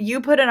like,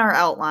 you put in our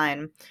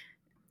outline,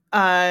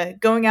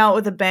 going out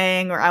with a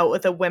bang or out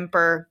with a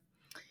whimper?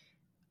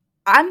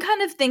 I'm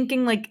kind of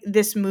thinking like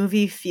this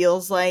movie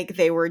feels like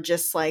they were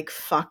just like,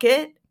 fuck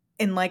it,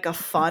 in like a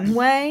fun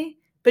way.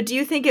 But do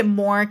you think it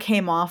more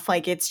came off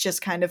like it's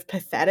just kind of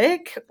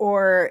pathetic,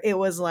 or it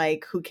was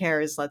like, who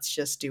cares, let's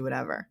just do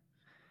whatever?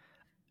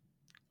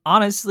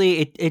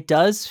 Honestly, it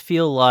does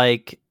feel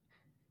like,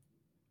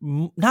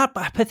 not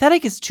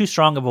pathetic is too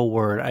strong of a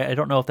word. I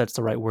don't know if that's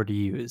the right word to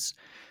use.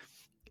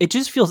 It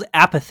just feels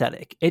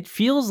apathetic. It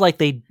feels like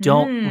they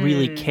don't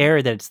really care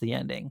that it's the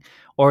ending,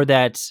 or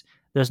that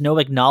there's no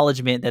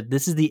acknowledgement that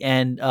this is the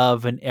end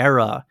of an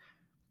era.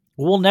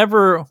 We'll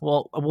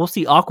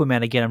see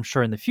Aquaman again, I'm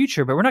sure, in the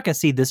future, but we're not going to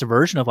see this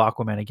version of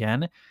Aquaman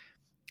again.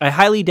 I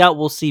highly doubt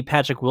we'll see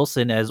Patrick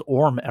Wilson as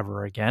Orm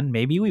ever again.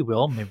 Maybe we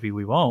will, maybe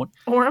we won't.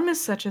 Orm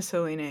is such a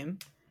silly name.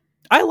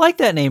 I like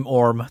that name,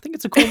 Orm. I think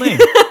it's a cool name.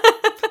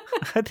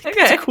 I think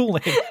it's a cool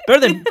name. Better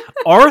than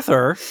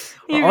Arthur.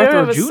 You Arthur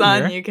have a Jr.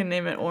 son, you can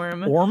name it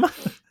Orm. Orm?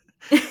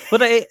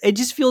 But it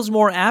just feels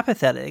more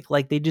apathetic.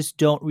 Like they just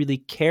don't really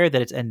care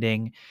that it's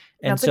ending.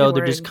 And That's a so good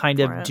they're just word kind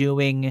for of it.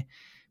 doing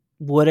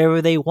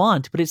whatever they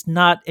want, but it's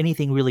not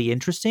anything really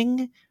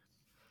interesting.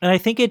 And I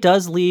think it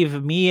does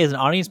leave me as an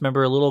audience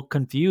member a little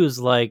confused.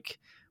 Like,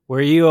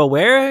 were you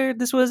aware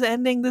this was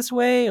ending this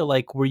way? Or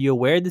like, were you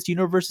aware this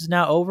universe is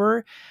now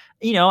over?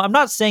 You know, I'm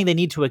not saying they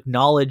need to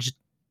acknowledge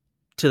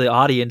to the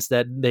audience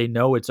that they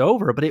know it's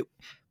over, but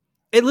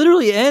it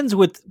literally ends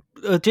with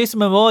Jason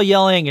Momoa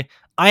yelling,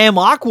 "I am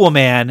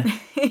Aquaman."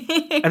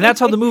 And that's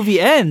how the movie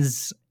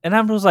ends. And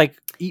I'm just like,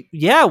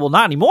 yeah, well,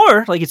 not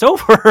anymore. Like, it's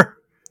over.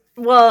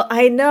 Well,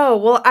 I know.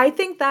 Well, I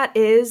think that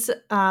is,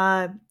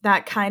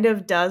 that kind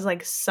of does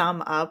like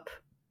sum up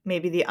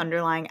maybe the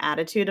underlying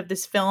attitude of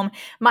this film.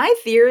 My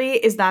theory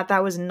is that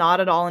that was not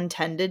at all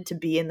intended to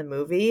be in the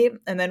movie.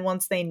 And then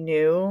once they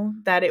knew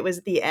that it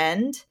was the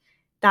end,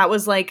 that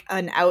was like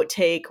an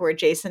outtake where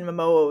Jason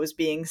Momoa was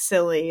being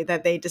silly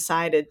that they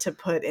decided to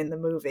put in the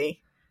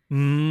movie.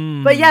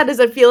 But yeah, does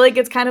it feel like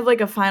it's kind of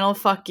like a final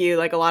fuck you?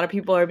 Like a lot of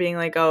people are being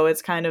like, oh,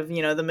 it's kind of,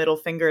 you know, the middle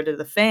finger to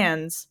the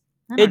fans.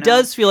 It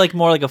does feel like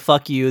more like a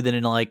fuck you than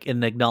in like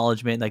an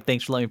acknowledgement. Like,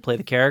 thanks for letting me play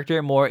the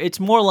character. It's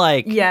more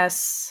like,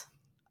 yes,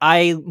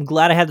 I'm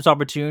glad I had this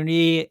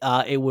opportunity.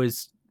 It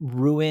was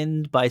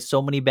ruined by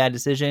so many bad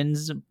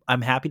decisions.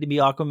 I'm happy to be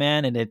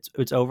Aquaman, and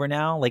it's over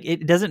now. Like,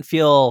 it doesn't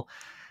feel.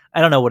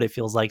 I don't know what it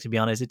feels like, to be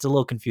honest. It's a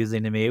little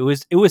confusing to me. It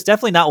was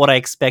definitely not what I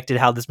expected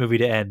how this movie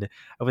to end.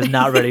 I was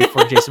not ready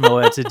for Jason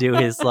Momoa to do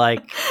his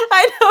like.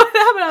 I know what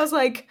happened. I was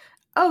like,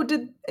 oh,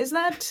 is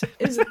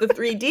it the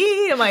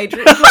 3D? Am I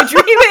dreaming?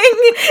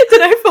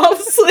 Did I fall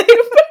asleep?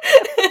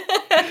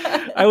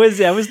 I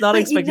was not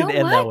expecting to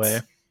end that way.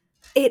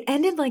 It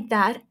ended like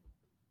that.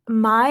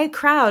 My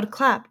crowd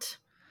clapped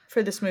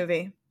for this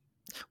movie.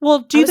 Well,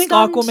 do you think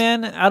stunned.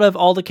 Aquaman, out of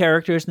all the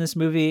characters in this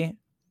movie,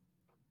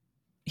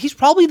 he's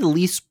probably the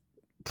least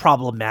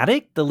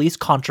problematic, the least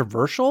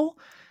controversial?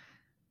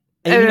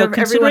 And,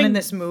 everyone in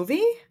this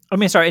movie? I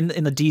mean, sorry, in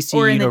the DC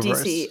or in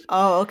universe. the DC.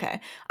 Oh, okay.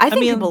 I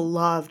think mean, people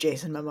love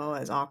Jason Momoa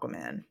as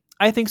Aquaman.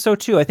 I think so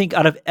too. I think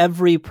out of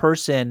every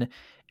person,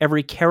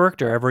 every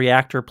character, every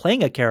actor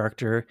playing a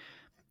character,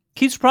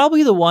 he's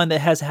probably the one that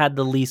has had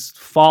the least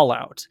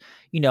fallout.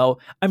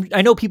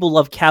 I know people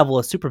love Cavill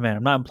as Superman.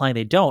 I'm not implying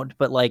they don't,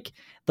 but like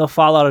the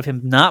fallout of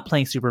him not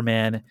playing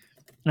Superman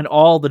and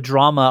all the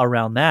drama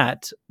around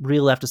that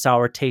really left a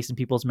sour taste in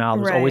people's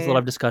mouths. There's always a lot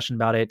of discussion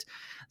about it.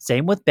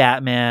 Same with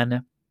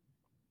Batman.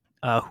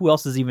 Who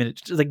else is even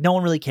like? No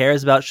one really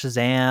cares about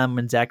Shazam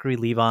and Zachary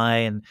Levi,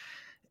 and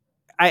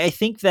I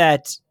think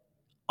that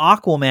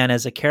Aquaman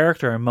as a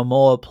character and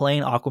Momoa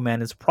playing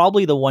Aquaman is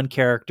probably the one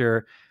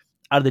character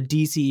out of the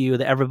DCEU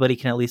that everybody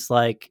can at least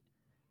like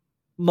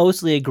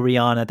mostly agree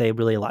on that they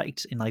really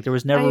liked, and like there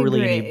was never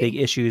really any big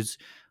issues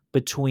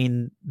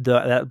between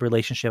that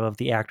relationship of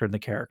the actor and the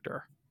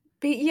character.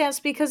 Yes,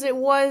 because it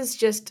was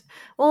just,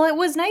 well, it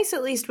was nice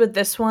at least with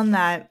this one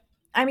that,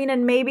 I mean,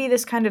 and maybe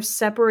this kind of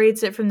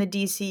separates it from the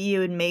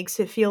DCEU and makes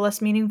it feel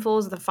less meaningful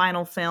as the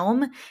final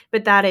film,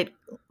 but that it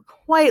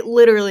quite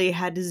literally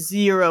had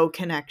zero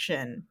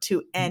connection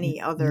to any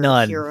other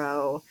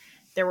hero.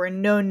 There were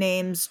no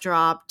names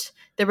dropped.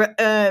 There were,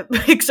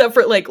 except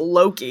for like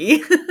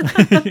Loki.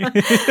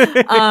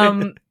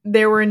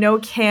 There were no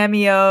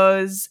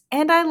cameos,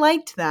 and I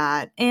liked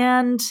that.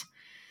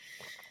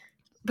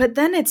 But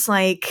then it's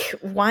like,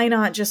 why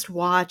not just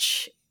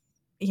watch?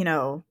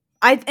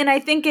 I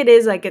think it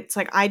is like, it's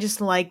like I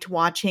just liked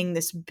watching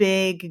this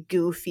big,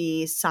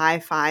 goofy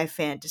sci-fi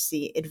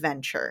fantasy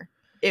adventure.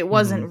 It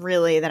wasn't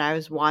really that I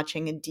was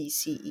watching a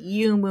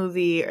DCEU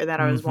movie or that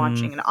I was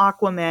watching an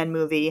Aquaman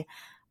movie.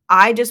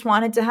 I just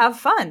wanted to have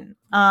fun.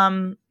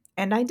 And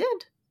I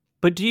did.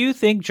 But do you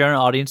think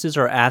general audiences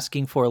are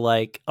asking for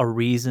like a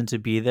reason to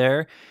be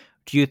there?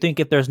 Do you think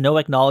if there's no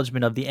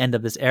acknowledgement of the end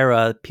of this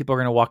era, people are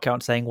going to walk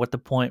out saying, what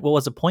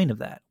was the point of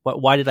that?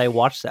 Why did I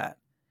watch that?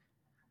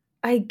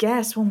 I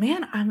guess. Well,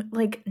 man, I'm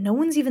like, no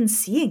one's even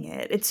seeing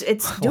it.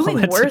 It's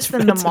doing worse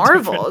than the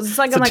Marvels. It's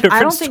like, I'm like,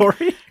 I don't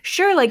think,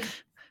 sure, like,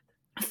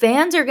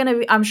 fans are going to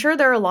be, I'm sure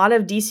there are a lot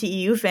of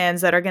DCEU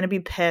fans that are going to be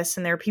pissed,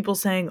 and there are people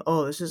saying,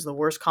 oh, this is the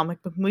worst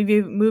comic book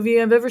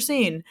movie I've ever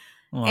seen.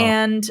 Wow.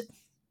 And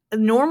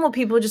normal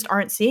people just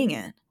aren't seeing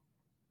it.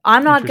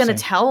 I'm not going to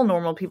tell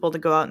normal people to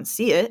go out and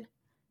see it,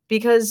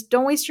 because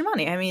don't waste your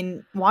money. I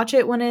mean, watch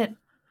it when it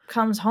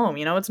comes home.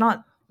 It's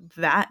not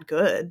that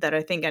good that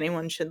I think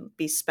anyone should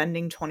be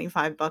spending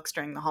 $25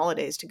 during the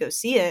holidays to go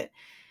see it.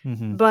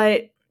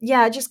 But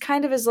yeah, it just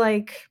kind of is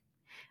like,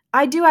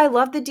 I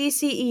love the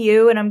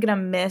DCEU, and I'm going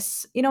to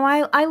miss,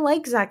 I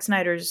like Zack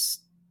Snyder's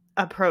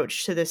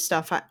approach to this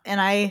stuff.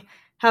 And I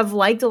have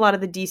liked a lot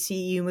of the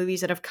DCEU movies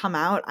that have come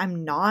out.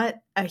 I'm not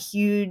a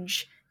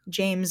huge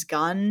James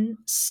Gunn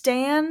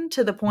stan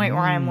to the point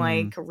where I'm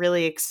like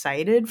really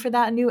excited for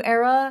that new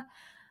era.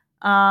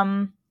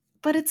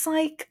 But it's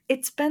like,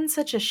 it's been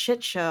such a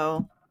shit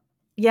show.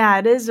 Yeah,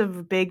 it is a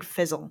big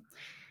fizzle.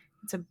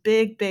 It's a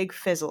big, big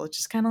fizzle. It's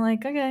just kind of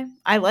like, okay,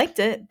 I liked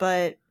it,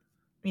 but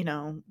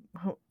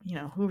who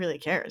really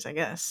cares, I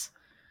guess.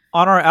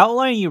 On our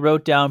outline, you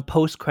wrote down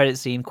post-credit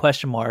scene ?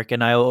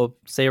 And I will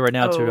say right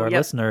now to our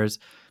listeners,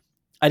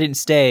 I didn't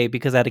stay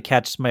because I had to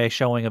catch my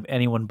showing of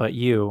Anyone But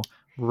You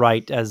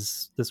right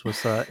as this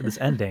was this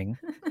ending,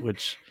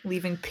 which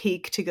leaving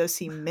Peak to go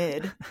see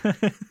Mid.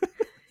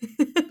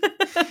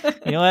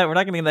 You know what? We're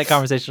not going to get that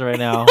conversation right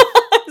now.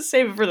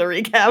 Save it for the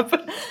recap.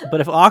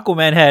 But if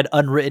Aquaman had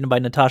Unwritten by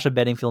Natasha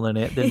Bedingfield in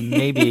it, then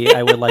maybe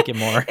I would like it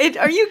more.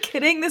 Are you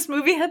kidding? This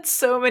movie had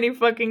so many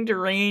fucking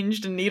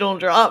deranged needle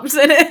drops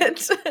in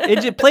it.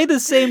 It played the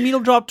same needle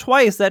drop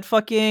twice. That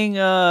fucking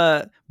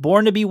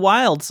Born to Be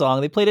Wild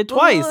song. They played it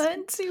twice.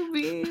 Born to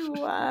Be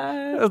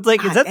Wild. I was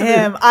like, is that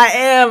I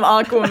am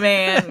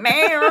Aquaman.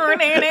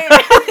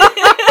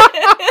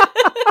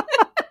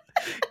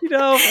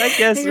 I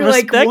guess and you're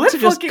like, what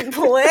fucking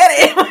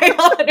planet am I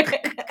on?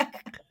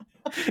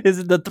 Is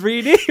it the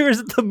 3D or is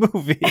it the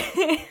movie?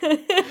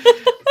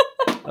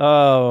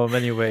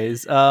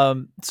 Anyways,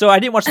 so I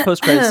didn't watch the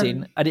post-credit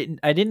scene. I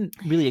didn't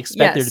really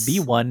expect there to be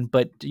one,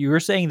 but you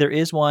were saying there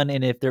is one,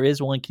 and if there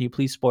is one, can you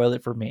please spoil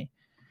it for me?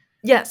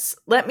 Yes,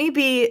 let me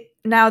be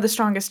now the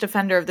strongest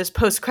defender of this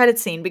post-credit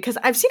scene, because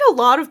I've seen a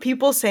lot of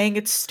people saying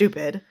it's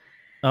stupid.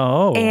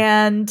 Oh.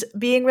 And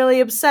being really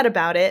upset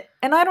about it.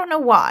 And I don't know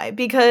why,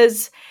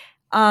 because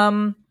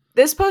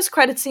this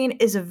post-credit scene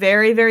is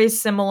very, very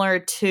similar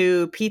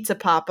to Pizza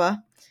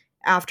Papa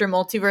after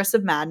Multiverse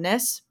of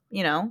Madness.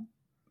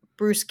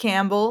 Bruce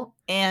Campbell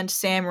and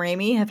Sam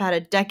Raimi have had a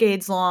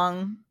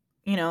decades-long,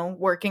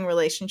 working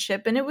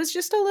relationship, and it was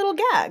just a little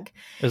gag.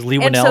 Is Lee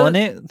Winnell in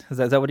it? Is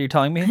that what you're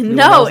telling me?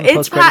 No,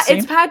 it's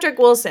Patrick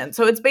Wilson.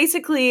 So it's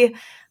basically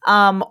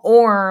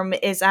Orm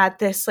is at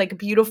this like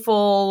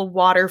beautiful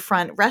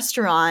waterfront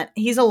restaurant.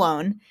 He's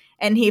alone,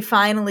 and he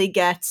finally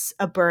gets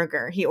a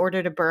burger. He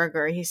ordered a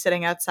burger. He's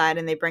sitting outside,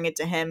 and they bring it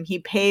to him. He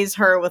pays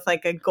her with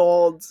like a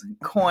gold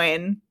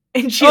coin.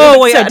 And she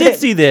I did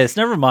see this.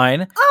 Never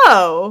mind.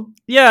 Oh.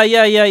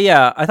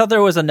 Yeah. I thought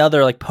there was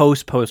another like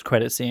post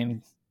credit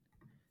scene.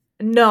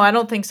 No, I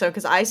don't think so,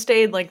 because I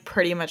stayed like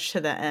pretty much to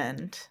the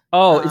end.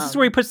 Oh, is this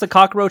where he puts the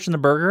cockroach in the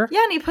burger?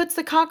 Yeah, and he puts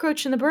the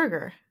cockroach in the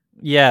burger.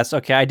 Yes.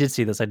 Okay. I did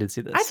see this. I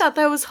thought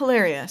that was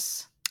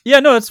hilarious. Yeah.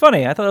 No, it's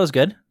funny. I thought it was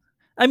good.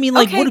 I mean,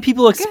 like, Okay, what do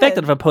people expect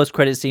good. out of a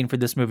post-credit scene for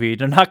this movie?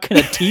 They're not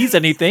going to tease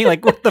anything.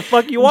 Like, what the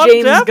fuck you want to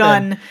James happen?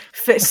 Gunn,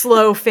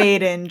 slow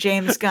fade in.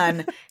 James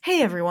Gunn.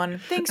 Hey everyone,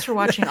 thanks for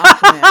watching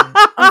Aquaman.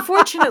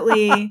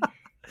 Unfortunately,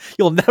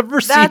 You'll never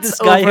see that's this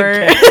guy over.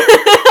 again.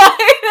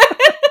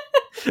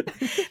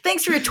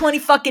 Thanks for your $20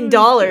 fucking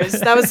dollars.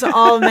 That was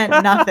all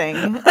meant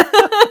nothing.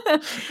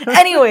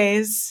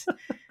 Anyways,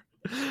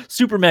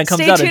 Superman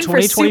comes stay out in tuned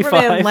for 2025.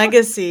 Superman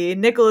Legacy.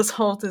 Nicholas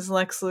Hoult is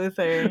Lex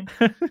Luthor.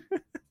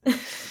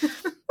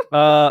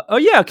 Oh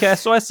yeah, okay.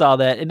 So I saw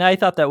that, and I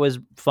thought that was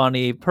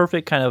funny.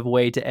 Perfect kind of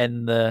way to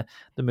end the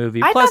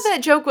movie. I Plus, thought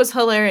that joke was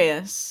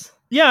hilarious.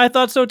 yeah, I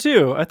thought so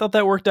too. I thought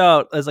that worked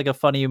out as like a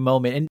funny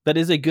moment, and that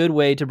is a good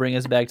way to bring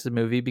us back to the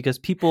movie because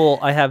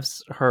I have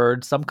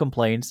heard some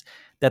complaints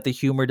that the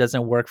humor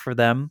doesn't work for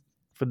them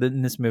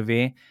in this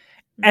movie.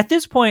 At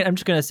this point, I'm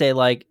just gonna say,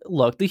 like,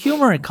 look, the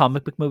humor in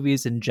comic book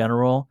movies in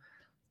general,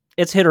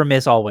 it's hit or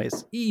miss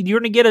always.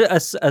 You're gonna get a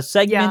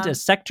segment, Yeah. a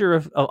sector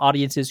of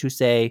audiences who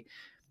say,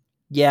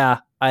 yeah,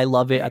 I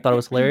love it. I thought it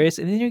was hilarious.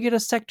 And then you get a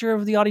sector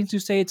of the audience who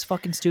say it's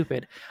fucking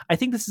stupid. I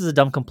think this is a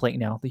dumb complaint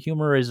now. The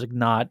humor is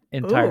not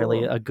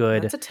entirely Ooh, a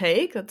good... That's a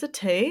take. That's a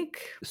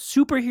take.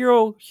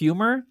 Superhero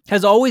humor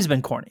has always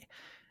been corny.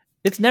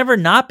 It's never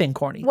not been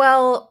corny.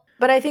 Well,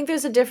 but I think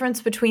there's a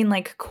difference between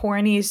like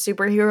corny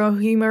superhero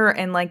humor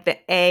and like the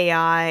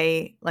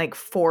AI like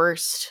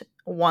forced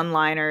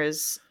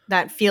one-liners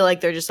that feel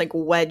like they're just like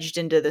wedged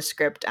into the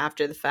script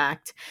after the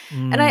fact.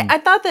 And I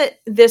thought that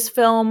this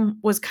film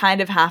was kind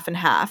of half and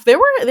half. There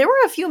were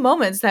a few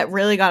moments that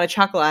really got a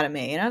chuckle out of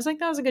me, and I was like,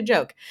 that was a good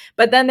joke.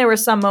 But then there were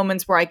some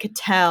moments where I could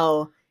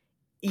tell,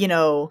 you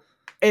know,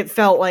 it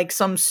felt like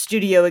some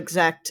studio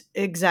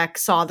exec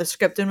saw the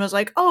script and was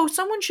like, oh,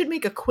 someone should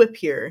make a quip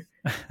here.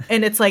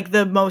 And it's like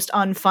the most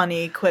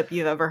unfunny quip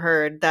you've ever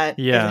heard that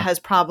it has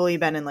probably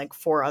been in like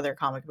 4 other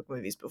comic book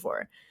movies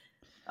before.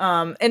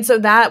 And so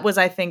that was,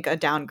 I think, a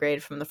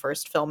downgrade from the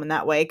first film in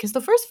that way, because the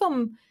first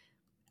film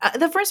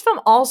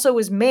also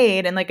was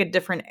made in like a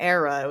different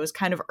era. It was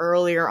kind of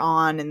earlier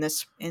on in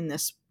this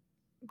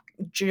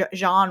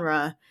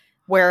genre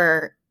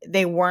where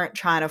they weren't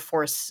trying to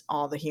force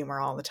all the humor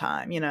all the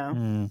time. You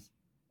know,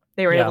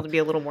 they were able to be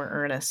a little more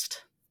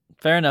earnest.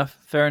 Fair enough.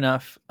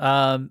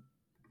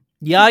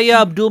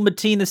 Yahya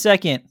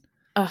Abdul-Mateen II.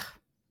 Ugh.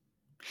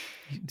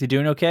 You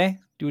doing okay?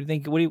 Do we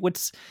think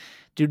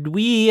did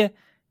we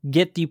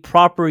get the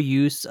proper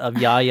use of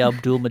Yahya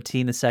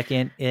Abdul-Mateen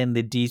II in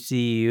the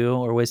DCEU,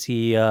 or was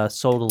he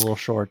sold a little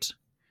short?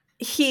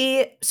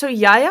 Yahya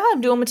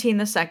Abdul-Mateen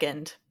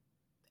II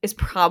is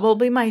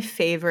probably my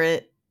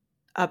favorite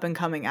up and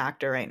coming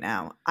actor right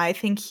now. I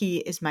think he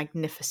is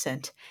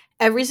magnificent.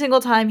 Every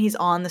single time he's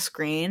on the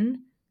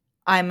screen,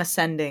 I'm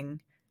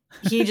ascending.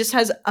 He just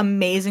has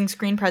amazing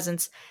screen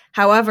presence.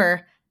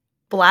 However,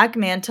 Black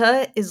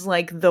Manta is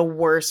like the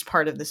worst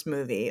part of this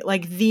movie,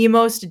 like the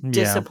most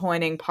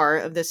disappointing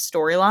part of this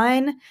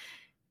storyline,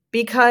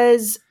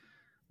 because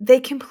they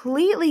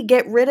completely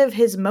get rid of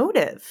his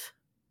motive.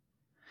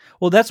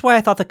 Well, that's why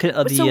I thought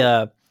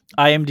the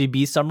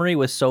IMDb summary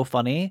was so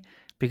funny,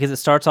 because it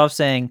starts off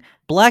saying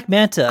Black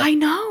Manta, I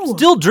know,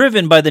 still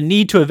driven by the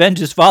need to avenge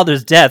his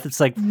father's death. It's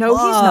like, no,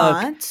 fuck. he's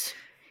not.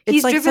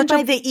 He's like driven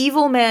by the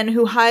evil man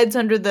who hides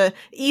under the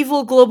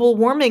evil global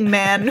warming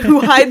man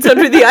who hides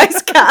under the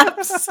ice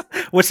caps.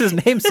 What's his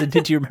name?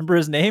 Did you remember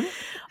his name?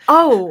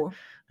 Oh,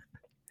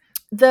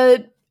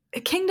 the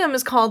kingdom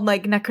is called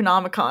like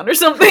Necronomicon or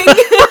something.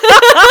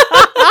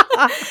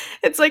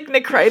 It's like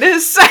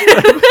Necritus.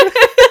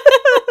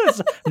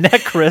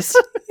 Necris.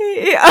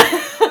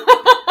 Yeah.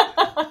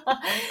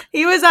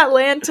 He was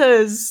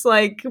Atlanta's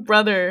like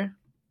brother.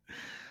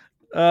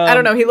 I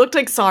don't know. He looked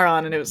like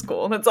Sauron, and it was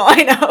cool. That's all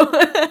I know.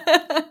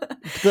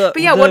 But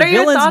yeah, what are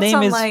your thoughts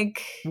on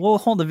like? Well,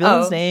 hold on. The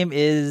villain's name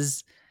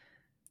is.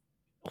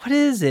 What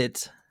is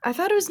it? I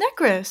thought it was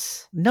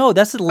Necris. No,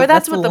 that's the. Or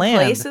that's what the land.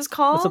 place is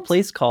called. What's the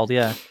place called?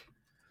 Yeah.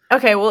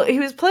 Okay, well, he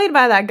was played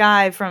by that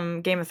guy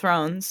from Game of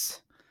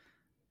Thrones.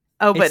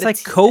 Oh, but it's like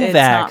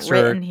Kovacs, it's not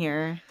written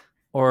here.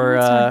 Or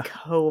it's not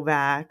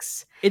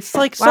Kovacs. It's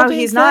like wow, something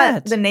he's like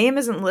not. that. The name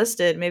isn't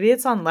listed. Maybe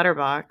it's on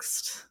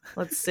Letterboxd.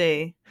 Let's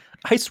see.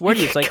 I swear to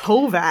you, it's like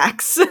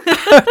Kovacs.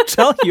 I'm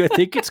telling you, I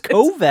think it's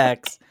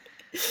Kovacs.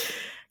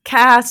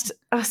 Cast.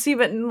 Oh, see,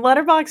 but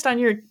Letterboxd on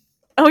your.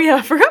 Oh yeah,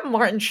 I forgot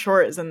Martin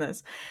Short is in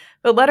this.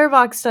 But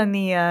Letterboxd on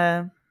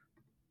the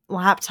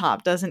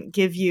laptop doesn't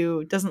give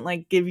you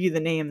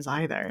the names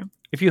either.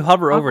 If you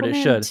hover over Aquaman it,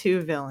 it should.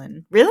 2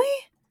 villain.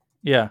 Really?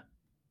 Yeah.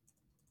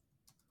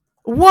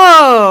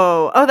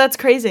 Whoa! Oh, that's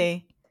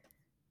crazy.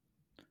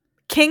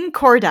 King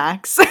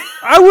Kordax.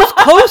 I was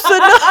close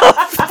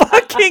enough.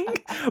 Fucking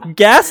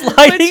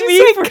gaslighting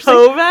me for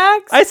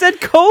Kovacs. I said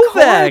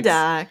Kovacs.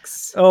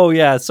 Kordax. Oh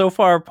yeah, so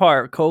far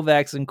apart.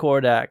 Kovacs and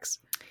Kordax.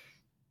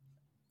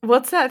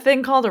 What's that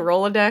thing called? A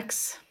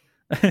Rolodex?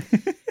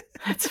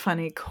 That's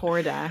funny.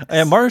 Kordax.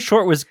 And Martin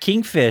Short was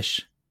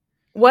Kingfish.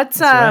 What's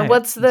That's right.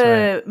 what's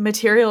That's the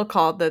material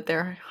called that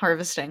they're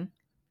harvesting?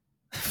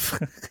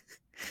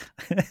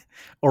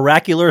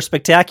 Oracular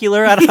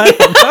Spectacular? I don't know.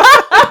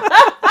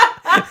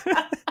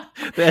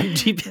 The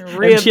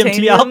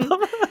MGMT album.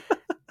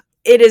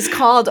 It is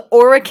called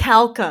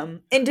orichalcum.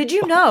 And did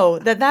you know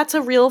that that's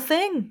a real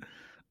thing?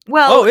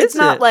 Well, it's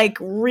not like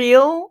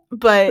real,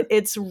 but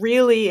it's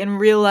really in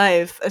real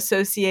life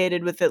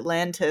associated with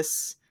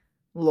Atlantis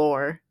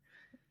lore.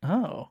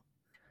 Oh.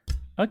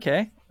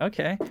 Okay.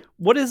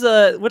 What's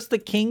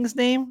the king's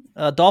name?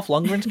 Dolph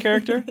Lundgren's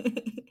character?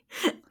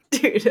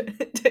 Dude,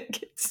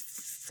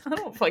 I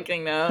don't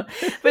fucking know.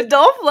 But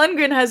Dolph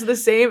Lundgren has the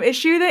same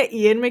issue that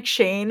Ian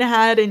McShane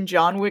had in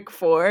John Wick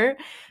 4,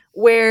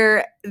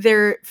 where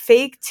their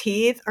fake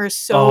teeth are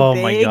so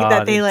big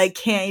that they like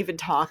can't even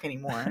talk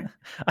anymore.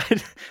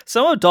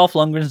 Some of Dolph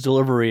Lundgren's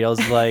delivery, I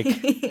was like,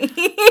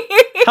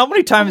 how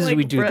many times did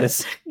we do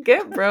this?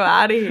 Get bro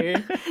out of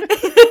here.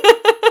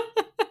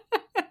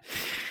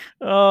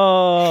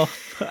 Oh,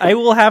 I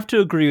will have to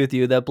agree with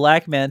you that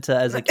Black Manta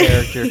as a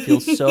character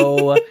feels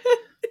so...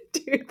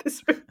 Dude,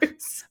 this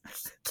was...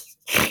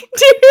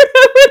 Do you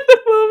remember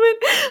the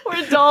moment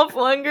where Dolph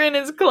Lundgren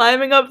is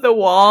climbing up the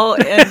wall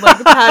and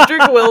like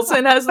Patrick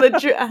Wilson has the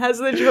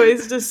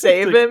choice to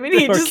save him, and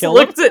he just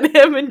looks at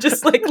him and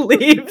just like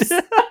leaves.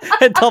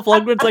 And Dolph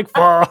Lundgren's like,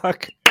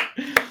 "Fuck."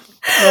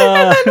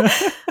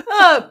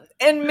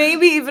 And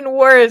maybe even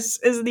worse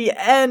is the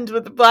end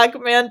with Black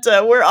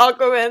Manta, where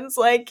Aquaman's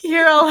like,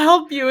 "Here, I'll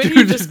help you," and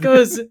he just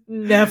goes,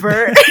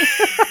 "Never."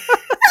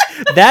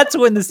 That's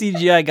when the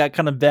CGI got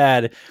kind of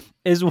bad.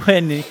 Is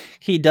when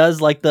he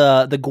does like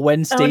the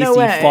Gwen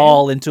Stacy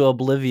fall into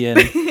oblivion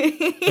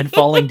and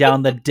falling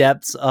down the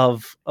depths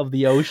of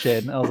the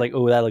ocean. I was like,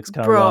 oh, that looks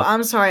kind of rough.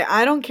 I'm sorry.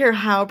 I don't care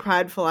how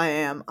prideful I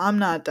am. I'm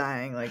not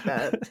dying like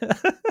that.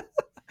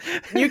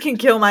 You can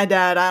kill my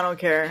dad. I don't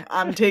care.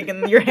 I'm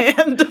taking your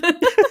hand.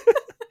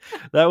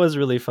 That was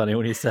really funny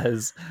when he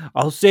says,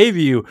 "I'll save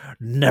you."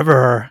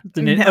 Never.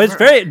 Never. It's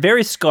very,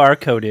 very Scar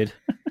coded.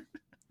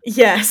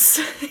 Yes.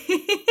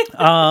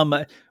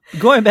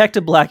 Going back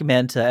to Black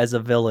Manta as a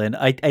villain,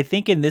 I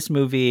think in this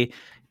movie,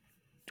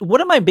 one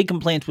of my big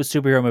complaints with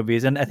superhero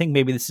movies, and I think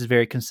maybe this is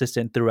very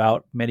consistent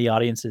throughout many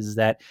audiences, is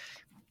that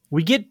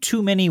we get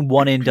too many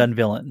one and done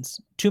villains.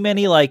 Too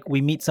many, like,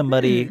 we meet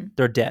somebody,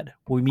 they're dead.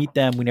 We meet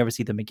them, we never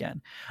see them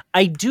again.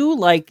 I do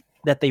like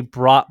that they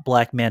brought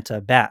Black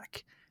Manta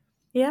back.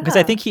 Yeah. Because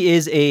I think he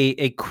is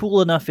a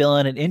cool enough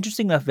villain, an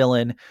interesting enough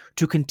villain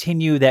to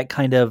continue that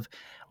kind of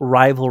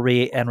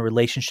rivalry and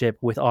relationship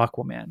with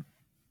Aquaman.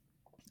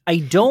 I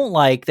don't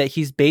like that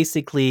he's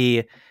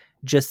basically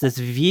just this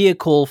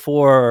vehicle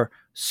for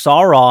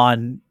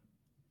Sauron,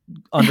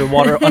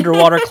 underwater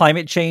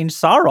climate change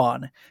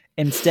Sauron,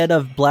 instead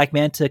of Black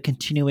Manta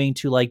continuing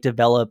to like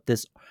develop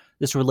this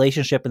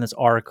relationship and this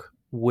arc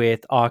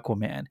with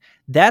Aquaman.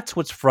 That's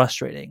what's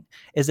frustrating,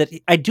 is that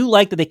I do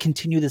like that they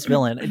continue this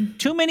villain.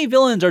 Too many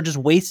villains are just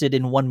wasted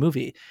in one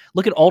movie.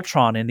 Look at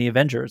Ultron in the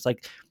Avengers.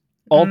 Like,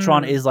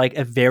 Ultron is like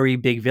a very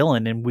big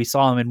villain, and we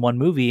saw him in one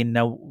movie, and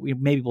now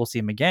maybe we'll see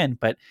him again.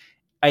 But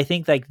I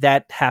think like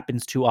that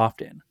happens too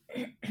often.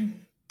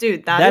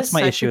 Dude, that's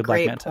my issue with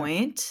Black Manta.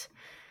 Point.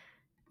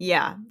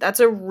 Yeah, that's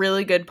a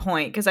really good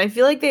point, because I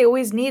feel like they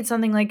always need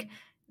something like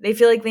they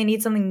feel like they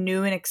need something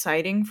new and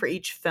exciting for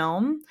each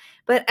film.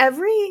 But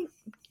every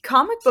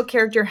comic book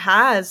character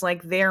has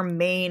like their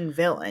main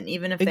villain,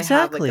 even if they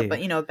have like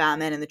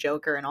Batman and the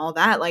Joker and all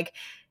that. Like,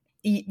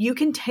 you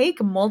can take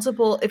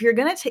multiple, if you're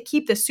going to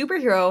keep the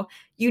superhero,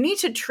 you need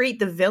to treat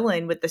the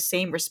villain with the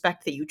same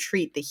respect that you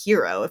treat the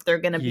hero if they're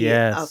going to be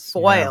a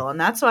foil. Yeah. And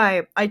that's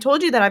why I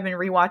told you that I've been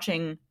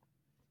rewatching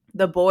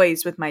The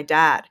Boys with my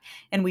dad,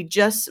 and we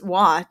just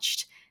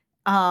watched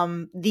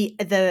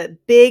the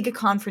big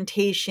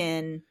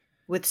confrontation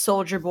with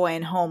Soldier Boy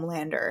and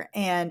Homelander.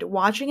 And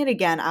watching it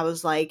again, I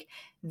was like,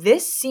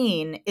 this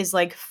scene is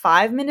like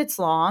 5 minutes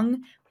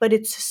long, but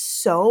it's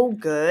so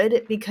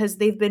good because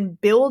they've been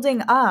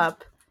building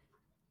up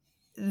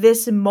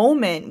this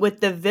moment with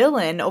the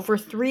villain over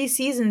 3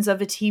 seasons of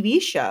a TV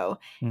show.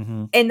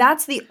 Mm-hmm. And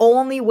that's the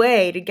only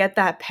way to get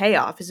that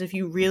payoff, is if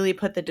you really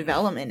put the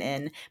development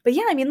in. But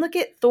yeah, I mean, look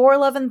at Thor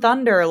Love and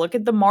Thunder, look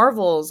at the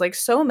Marvels, like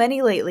so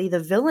many lately,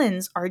 the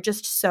villains are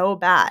just so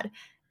bad.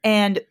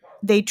 And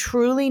they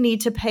truly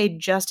need to pay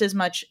just as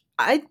much.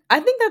 I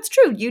think that's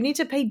true. You need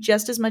to pay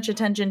just as much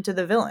attention to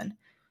the villain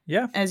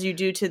as you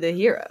do to the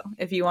hero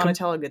if you want to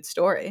tell a good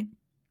story.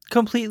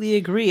 Completely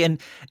agree. And,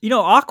 you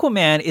know,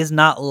 Aquaman is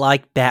not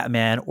like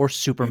Batman or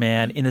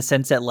Superman in the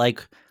sense that,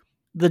 like,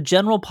 the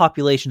general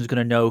population is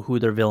going to know who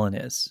their villain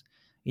is.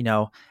 You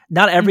know,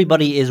 not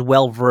everybody is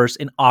well-versed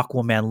in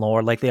Aquaman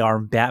lore like they are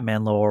in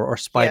Batman lore or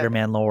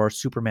Spider-Man lore or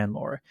Superman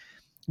lore.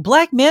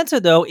 Black Manta,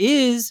 though,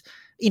 is,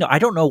 you know, I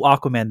don't know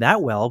Aquaman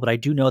that well, but I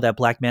do know that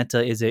Black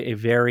Manta is a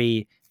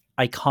very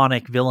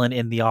iconic villain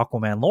in the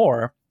Aquaman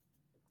lore.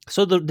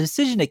 So the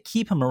decision to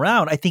keep him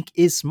around, I think,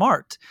 is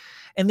smart.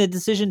 And the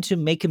decision to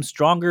make him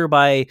stronger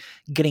by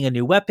getting a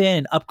new weapon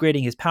and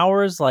upgrading his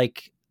powers,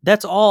 like,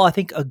 that's all, I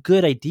think, a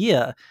good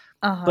idea.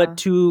 But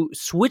to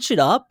switch it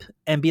up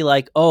and be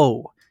like,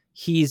 oh,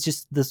 he's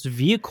just this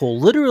vehicle,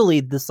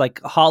 literally this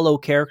like hollow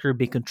character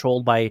being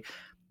controlled by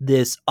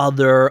this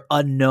other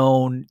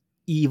unknown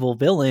evil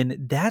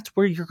villain, that's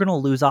where you're going to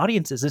lose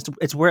audiences.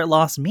 It's where it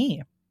lost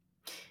me.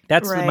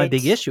 That's my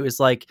big issue. Is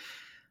like,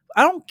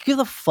 I don't give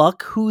a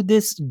fuck who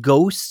this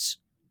ghost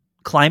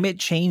climate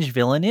change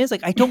villain is.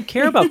 Like, I don't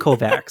care about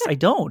Kovacs. I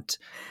don't.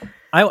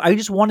 I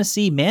just want to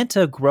see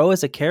Manta grow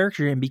as a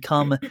character and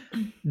become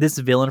this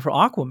villain for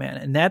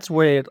Aquaman. And that's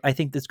where I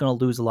think that's going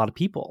to lose a lot of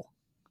people.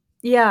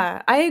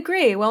 Yeah, I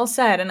agree. Well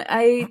said. And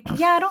I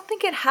don't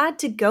think it had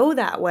to go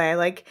that way.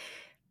 Like,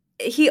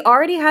 he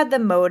already had the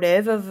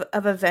motive of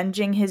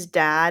avenging his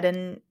dad,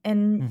 and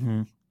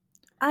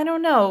I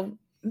don't know.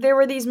 There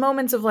were these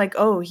moments of like,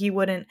 oh, he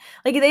wouldn't,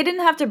 like, they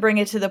didn't have to bring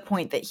it to the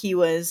point that he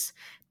was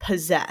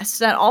possessed.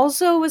 That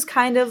also was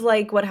kind of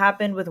like what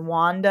happened with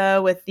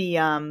Wanda with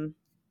the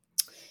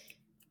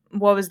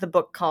what was the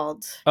book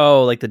called?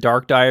 Oh, like the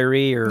Dark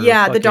Diary, or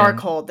the Dark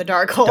Hold,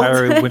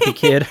 Diary of Wimpy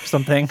Kid or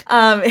something.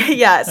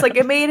 Yes, like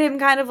it made him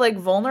kind of like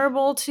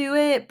vulnerable to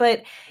it,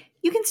 but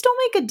you can still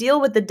make a deal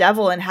with the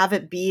devil and have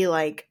it be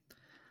like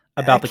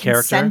about the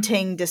character,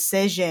 consenting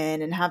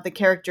decision, and have the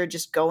character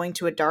just going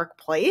to a dark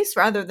place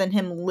rather than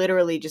him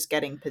literally just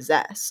getting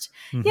possessed.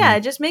 Yeah,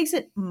 it just makes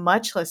it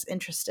much less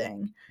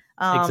interesting.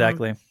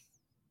 Exactly.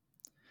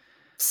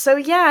 So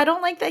yeah, I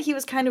don't like that he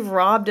was kind of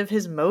robbed of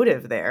his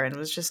motive there and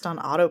was just on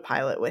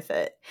autopilot with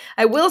it.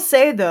 I will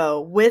say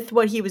though, with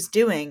what he was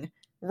doing,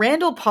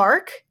 Randall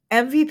Park,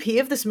 MVP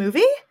of this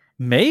movie?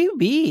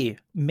 Maybe.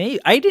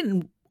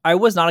 I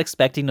was not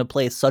expecting to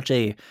play such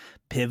a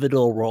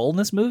pivotal role in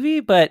this movie,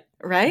 but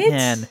right?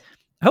 Man,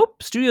 I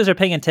hope studios are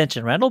paying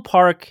attention. Randall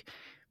Park,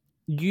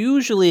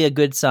 usually a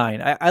good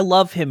sign. I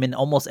love him in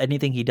almost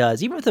anything he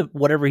does. Even if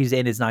whatever he's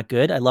in is not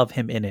good, I love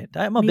him in it.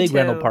 I'm a big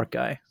Randall Park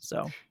guy.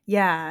 So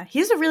yeah,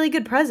 he's a really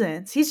good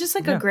presence. He's just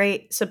like a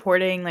great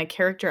supporting like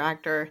character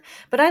actor.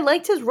 But I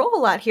liked his role a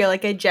lot here.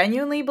 Like, I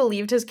genuinely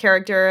believed his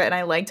character, and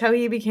I liked how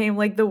he became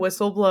like the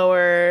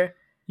whistleblower.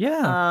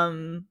 Yeah.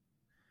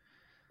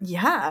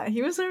 Yeah,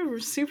 he was a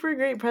super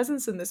great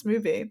presence in this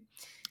movie.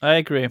 I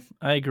agree.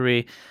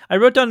 I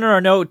wrote down in our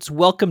notes,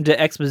 "Welcome to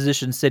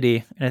Exposition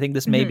City," and I think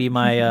this may be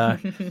my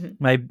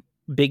my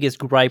biggest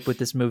gripe with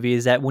this movie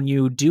is that when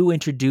you do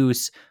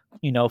introduce,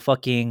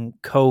 fucking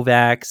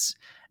Kovacs,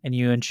 and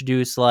you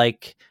introduce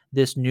like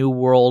this new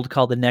world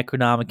called the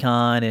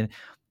Necronomicon and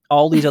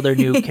all these other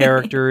new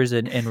characters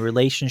and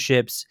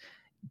relationships,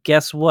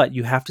 guess what?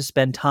 You have to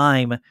spend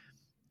time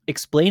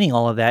explaining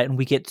all of that, and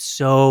we get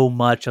so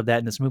much of that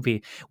in this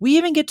movie. We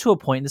even get to a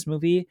point in this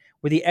movie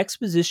where the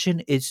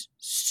exposition is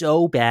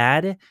so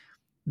bad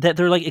that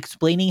they're like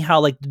explaining how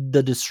like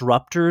the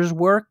disruptors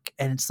work,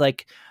 and it's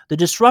like the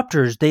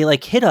disruptors, they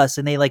like hit us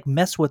and they like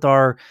mess with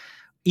our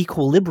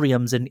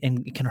equilibriums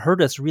and can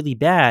hurt us really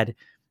bad.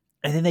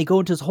 And then they go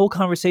into this whole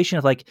conversation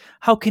of like,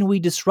 how can we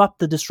disrupt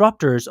the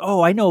disruptors?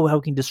 Oh, I know how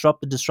we can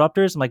disrupt the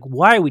disruptors. I'm like,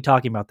 why are we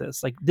talking about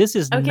this? Like, this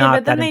is not that important. Okay,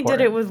 but then they did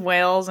it with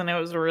whales, and it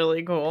was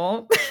really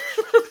cool.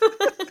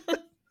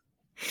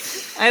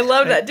 I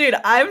love that. Dude,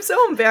 I'm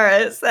so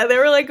embarrassed that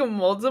there were like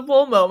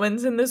multiple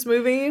moments in this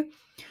movie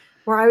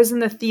where I was in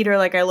the theater,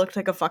 like I looked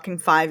like a fucking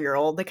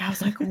 5-year-old. Like, I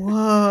was like,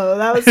 whoa,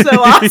 that was so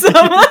awesome.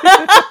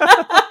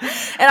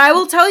 And I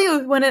will tell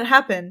you when it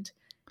happened.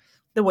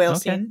 The whale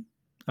scene.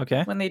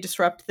 Okay. When they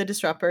disrupt the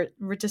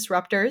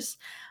disruptors.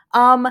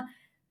 At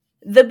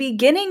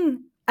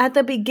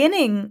the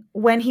beginning,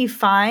 when he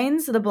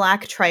finds the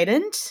Black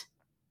Trident,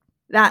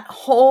 that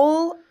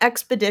whole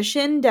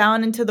expedition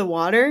down into the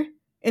water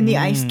in the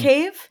ice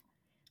cave,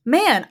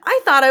 man, I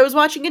thought I was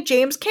watching a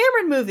James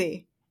Cameron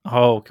movie.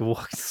 Oh,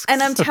 cool.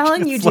 And I'm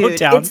telling you,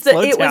 dude,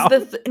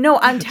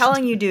 I'm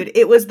telling you, dude,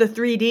 it was the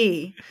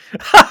 3D.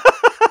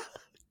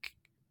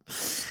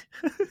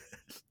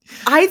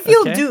 I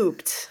feel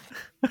duped.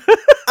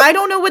 I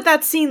don't know what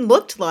that scene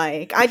looked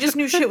like. I just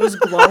knew shit was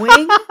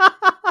glowing.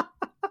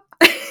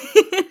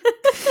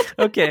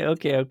 Okay.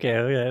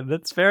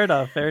 That's fair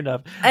enough.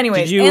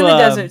 Anyways, and the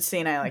desert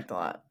scene I liked a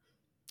lot.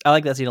 I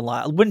like that scene a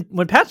lot.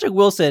 When Patrick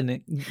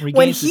Wilson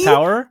regains his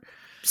power,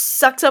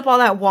 sucks up all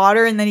that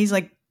water, and then he's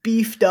like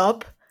beefed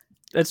up.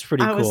 That's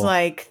pretty cool. I was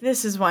like,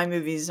 this is why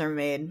movies are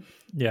made.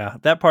 Yeah,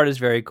 that part is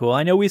very cool.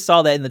 I know we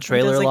saw that in the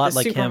trailer a lot,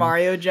 like Super him.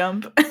 Mario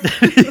jump. I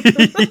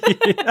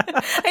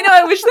know.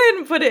 I wish they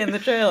hadn't put it in the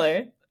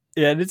trailer.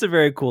 Yeah, and it's a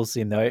very cool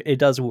scene though. It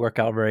does work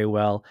out very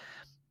well.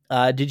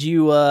 Did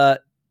you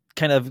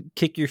kind of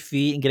kick your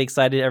feet and get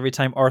excited every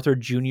time Arthur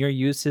Jr.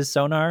 used his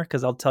sonar?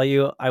 Because I'll tell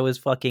you, I was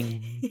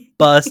fucking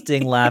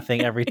busting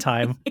laughing every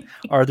time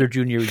Arthur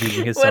Jr. was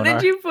using his sonar. What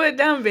did you put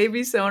down,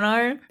 baby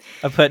sonar?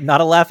 I put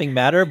not a laughing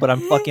matter, but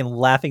I'm fucking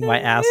laughing my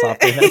ass off.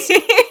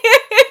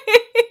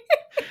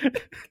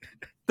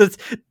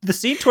 The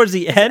scene towards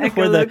the end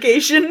where where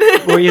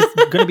he's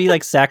gonna be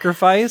like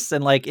sacrificed,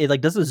 and like it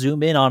like doesn't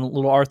zoom in on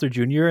little Arthur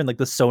Jr. and like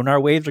the sonar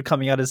waves are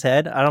coming out his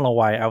head. I don't know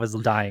why I was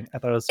dying. I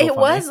thought it was so funny.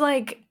 Was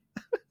like,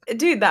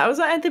 dude, that was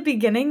at the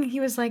beginning. He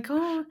was like,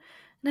 "Oh,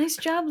 nice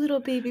job, little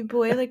baby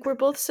boy. Like, we're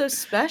both so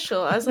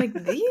special." I was like,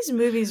 these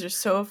movies are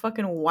so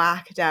fucking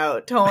whacked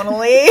out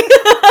tonally.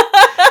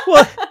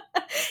 Well,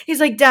 He's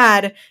like,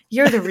 Dad,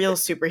 you're the real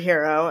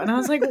superhero. And I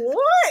was like,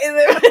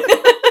 what?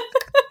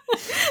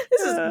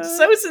 This is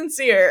so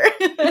sincere.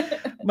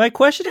 My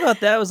question about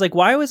that was like,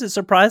 why was it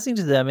surprising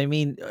to them? I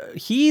mean,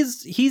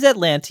 he's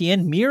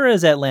Atlantean,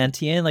 Mira's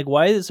Atlantean. Like,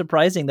 why is it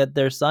surprising that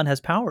their son has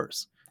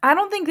powers? I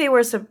don't think they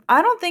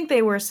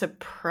were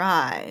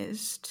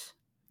surprised.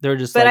 They're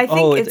just But like, I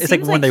think it's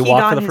like when they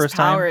walk for the first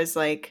time. Powers,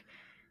 like,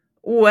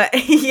 what?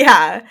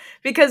 Yeah,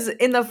 because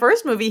in the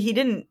first movie, he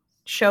didn't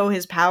show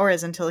his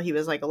powers until he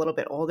was like a little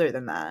bit older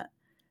than that.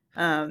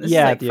 This is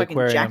like fucking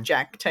aquarium.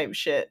 Jack type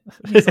shit.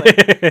 He's like...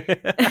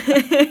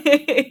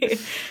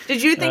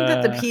 Did you think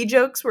that the pee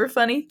jokes were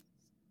funny?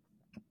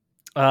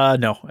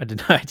 No, I did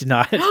not. I did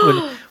not.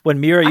 When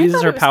Mira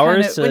uses her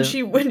powers, when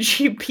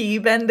she pee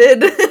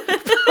bended.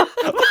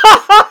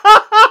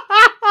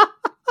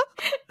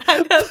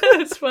 I thought that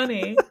was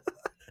funny.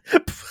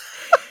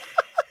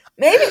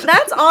 Maybe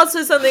that's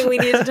also something we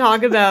need to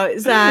talk about,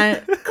 is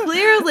that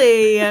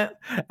clearly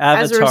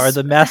Avatar,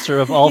 the master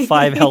of all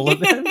 5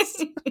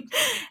 elements.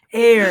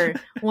 Air,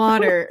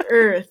 water,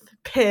 earth,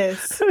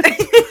 piss.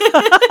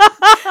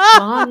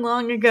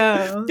 long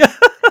ago.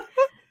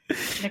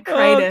 Necritus.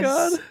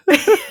 Oh,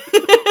 God.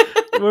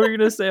 What were you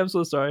going to say? I'm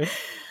so sorry.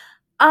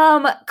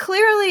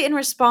 Clearly in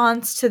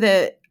response to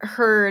the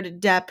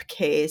Heard Depp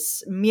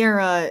case,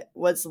 Mira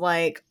was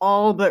like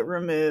all but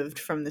removed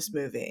from this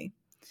movie.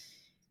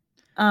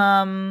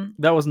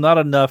 That was not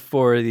enough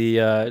for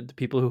the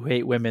people who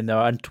hate women, though.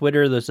 On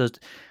Twitter, there's just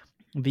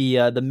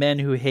the men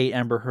who hate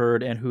Amber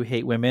Heard and who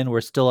hate women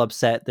were still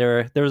upset.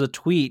 There was a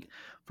tweet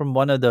from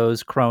one of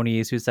those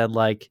cronies who said,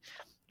 like,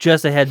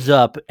 just a heads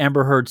up,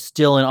 Amber Heard's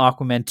still in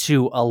Aquaman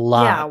 2 a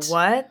lot. Yeah,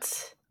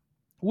 what?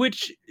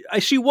 Which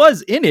she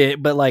was in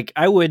it, but like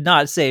I would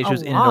not say she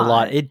was in it a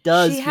lot. It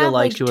does feel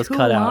like she was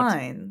cut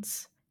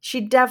lines. She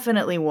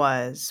definitely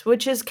was,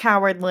 which is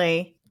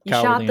cowardly. You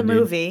shot the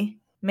movie,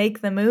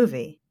 make the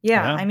movie.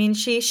 Yeah, I mean,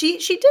 she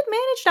did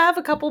manage to have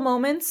a couple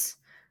moments,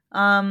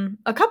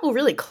 a couple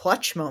really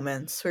clutch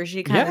moments where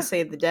she kind of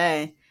saved the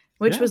day,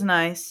 which was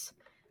nice.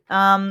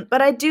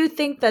 But I do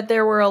think that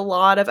there were a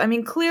lot of, I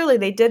mean, clearly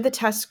they did the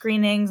test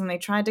screenings and they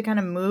tried to kind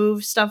of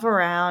move stuff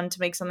around to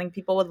make something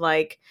people would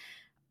like.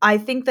 I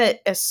think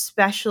that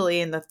especially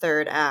in the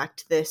third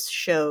act, this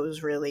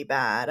shows really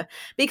bad,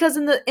 because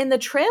in the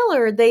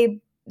trailer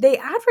they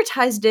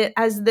advertised it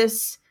as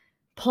this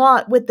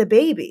plot with the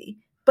baby,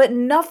 but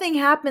nothing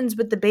happens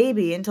with the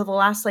baby until the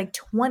last like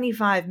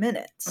 25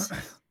 minutes.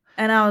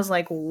 And I was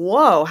like,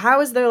 whoa,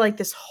 how is there like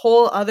this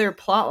whole other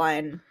plot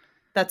line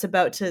that's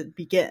about to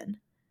begin?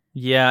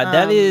 Yeah,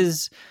 that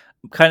is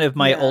kind of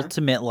my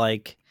ultimate,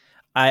 like,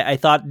 I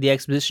thought the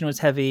exposition was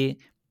heavy.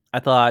 I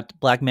thought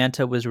Black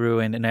Manta was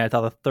ruined, and I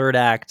thought the third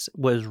act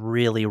was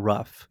really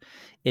rough.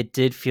 It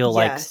did feel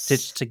like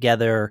stitched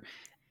together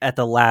at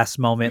the last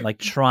moment, like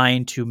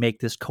trying to make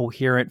this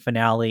coherent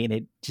finale, and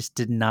it just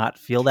did not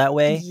feel that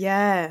way.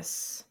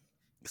 Yes.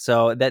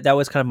 So that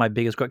was kind of my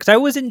biggest because I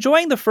was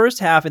enjoying the first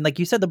half, and like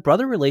you said, the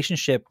brother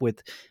relationship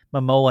with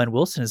Momoa and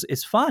Wilson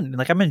is fun, and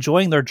like I'm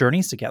enjoying their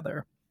journeys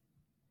together.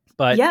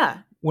 But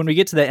when we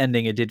get to the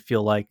ending, it did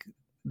feel like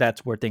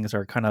that's where things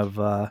are kind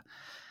of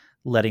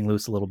letting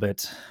loose a little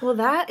bit. Well,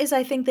 that is,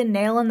 I think, the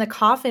nail in the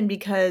coffin,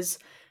 because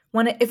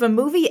if a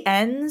movie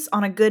ends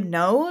on a good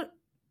note,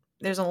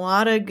 there's a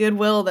lot of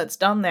goodwill that's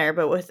done there.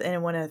 But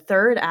when a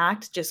third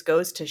act just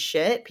goes to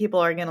shit, people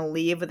are going to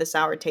leave with a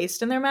sour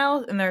taste in their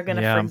mouth, and they're going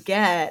to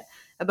forget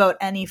about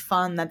any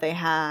fun that they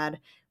had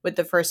with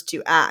the first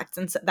 2 acts.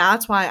 And so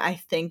that's why I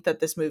think that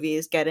this movie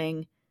is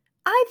getting,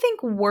 I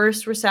think,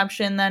 worse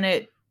reception than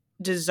it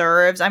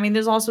deserves. I mean,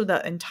 there's also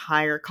the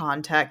entire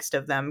context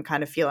of them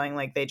kind of feeling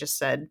like they just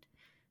said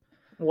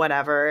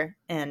whatever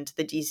and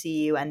the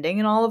DCEU ending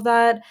and all of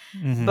that.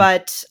 Mm-hmm.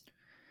 But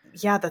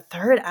yeah, the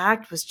third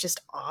act was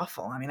just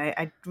awful. I mean,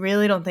 I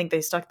really don't think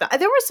they stuck that.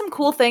 There were some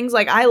cool things.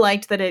 Like, I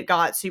liked that it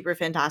got super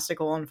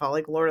fantastical and felt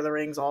like Lord of the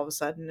Rings all of a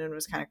sudden, and it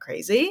was kind of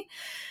crazy.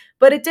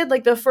 But it did,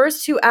 like, the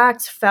first 2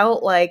 acts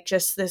felt like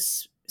just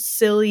this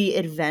silly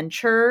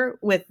adventure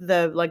with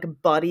the, like,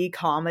 buddy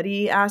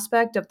comedy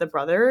aspect of the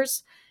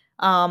brothers.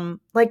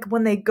 Like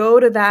when they go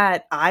to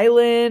that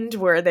island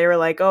where they were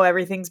like, oh,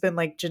 everything's been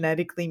like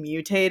genetically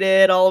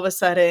mutated all of a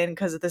sudden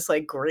because of this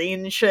like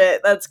green shit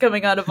that's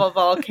coming out of a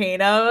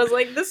volcano. I was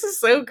like, this is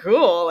so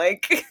cool.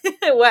 Like,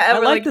 whatever. I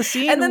like the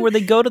scene where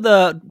they go to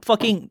the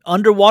fucking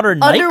underwater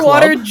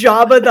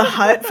Jabba the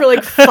Hutt for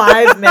like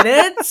 5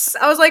 minutes.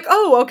 I was like,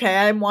 oh, okay,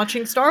 I'm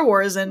watching Star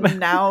Wars and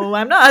now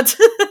I'm not.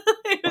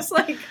 It was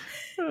like,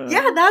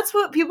 yeah, that's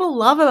what people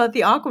love about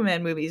the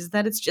Aquaman movies,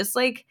 that it's just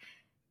like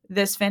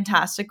this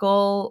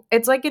fantastical,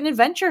 it's like an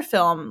adventure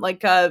film.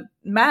 Like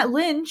Matt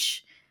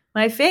Lynch,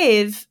 my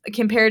fave,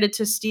 compared it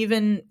to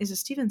Steven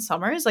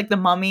Sommers, like The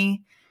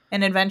Mummy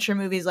and adventure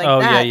movies like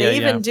that. They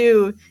even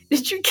do,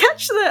 did you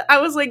catch the,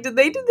 I was like, did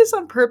they do this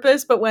on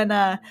purpose? But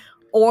when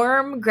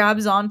Orm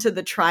grabs onto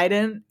the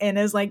trident and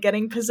is like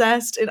getting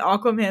possessed, and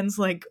Aquaman's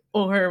like,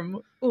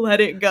 Orm,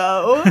 let it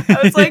go. I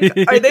was like,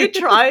 are they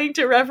trying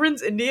to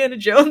reference Indiana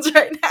Jones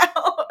right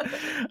now?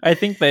 I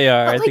think they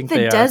are. But I like think the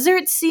they are.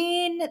 desert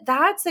scene,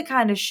 that's the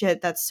kind of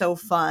shit that's so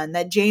fun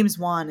that James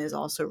Wan is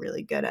also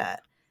really good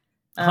at.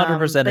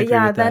 100% But agree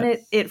yeah, with then that.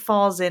 it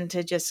falls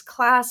into just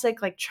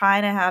classic, like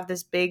trying to have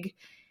this big.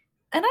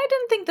 And I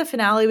didn't think the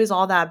finale was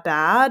all that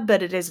bad,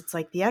 but it's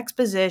like the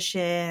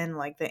exposition,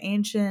 like the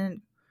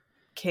ancient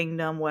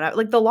kingdom, whatever.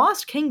 Like the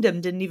Lost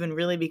Kingdom didn't even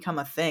really become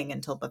a thing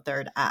until the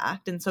third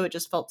act, and so it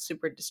just felt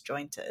super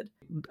disjointed.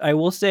 I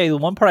will say the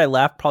one part I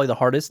laughed probably the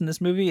hardest in this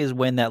movie is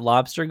when that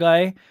lobster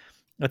guy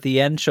at the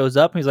end shows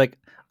up and he's like,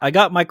 I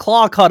got my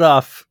claw cut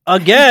off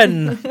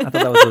again. I thought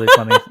that was really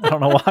funny. I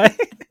don't know why.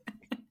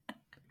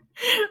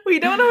 We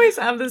don't always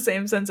have the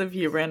same sense of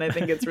humor, and I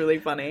think it's really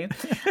funny.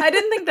 I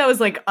didn't think that was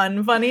like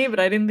unfunny, but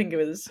I didn't think it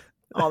was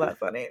all that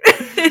funny.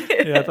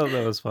 Yeah, I thought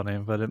that was funny.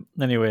 But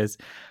anyways,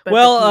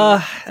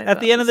 But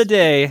at the end of the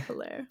day,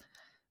 hilarious.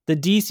 the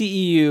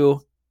DCEU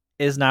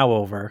is now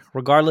over.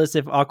 Regardless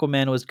if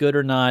Aquaman was good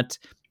or not,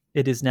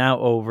 it is now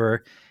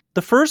over.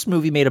 The first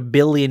movie made $1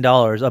 billion,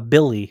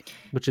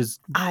 which is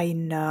I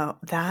know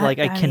that. like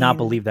I cannot mean,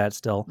 believe that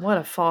still. What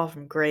a fall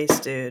from grace,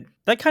 dude.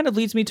 That kind of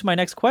leads me to my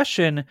next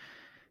question.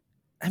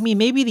 I mean,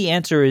 maybe the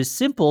answer is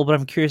simple, but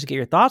I'm curious to get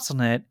your thoughts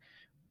on it.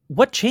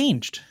 What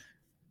changed?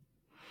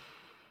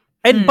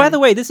 And by the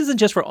way, this isn't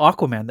just for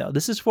Aquaman, though.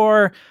 This is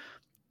for,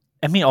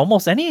 I mean,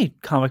 almost any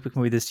comic book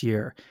movie this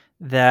year.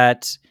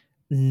 That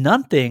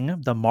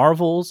nothing, the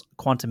Marvels,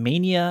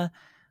 Quantumania,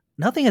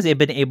 nothing has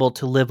been able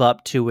to live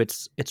up to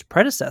its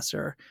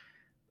predecessor.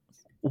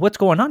 What's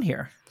going on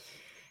here?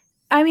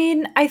 I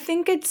mean, I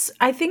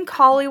think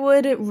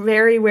Hollywood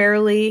very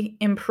rarely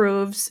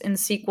improves in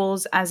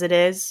sequels as it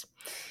is.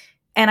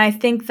 And I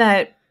think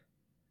that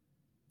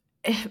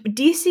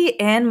DC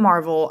and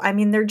Marvel, I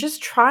mean, they're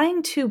just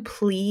trying to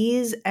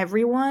please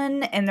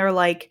everyone, and they're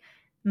like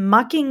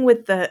mucking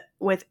with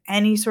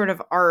any sort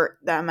of art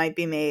that might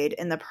be made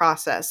in the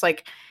process.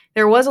 Like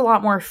there was a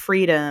lot more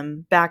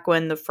freedom back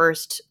when the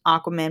first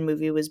Aquaman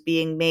movie was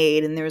being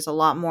made, and there was a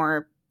lot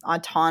more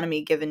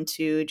autonomy given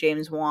to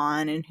James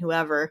Wan and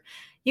whoever.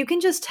 You can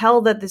just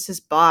tell that this is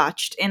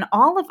botched. And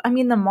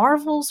the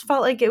Marvels felt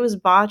like it was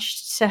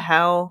botched to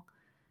hell.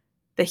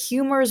 The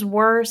humor's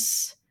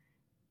worse.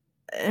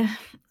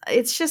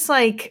 It's just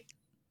like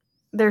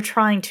they're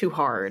trying too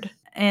hard,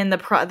 and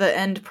the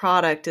end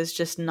product is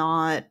just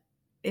not.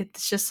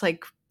 It's just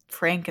like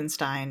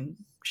Frankenstein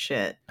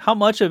shit. How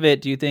much of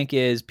it do you think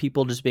is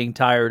people just being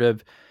tired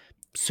of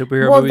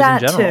superhero movies in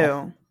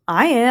general? Too.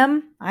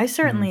 I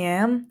certainly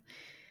am.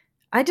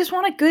 I just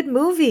want a good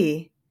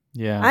movie.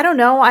 Yeah. I don't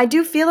know. I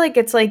do feel like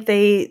it's like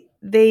they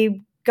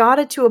got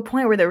it to a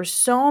point where there were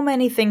so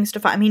many things to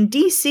find. I mean,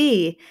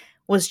 DC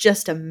was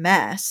just a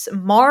mess.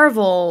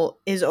 Marvel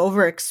is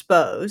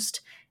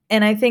overexposed,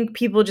 and I think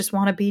people just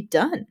want to be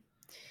done.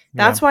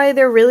 That's why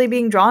they're really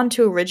being drawn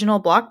to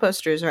original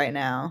blockbusters right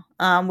now,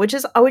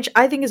 which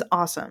I think is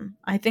awesome.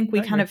 I think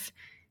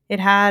it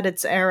had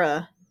its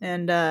era,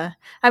 and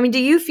I mean, do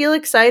you feel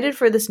excited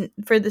for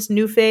this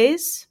new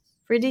phase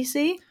for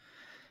DC?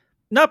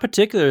 Not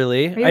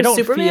particularly. Are you I don't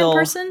a Superman feel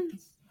person.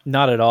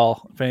 Not at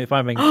all. If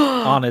I'm being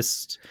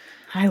honest,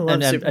 I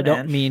love Superman. I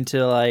don't mean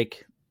to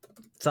like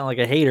sound like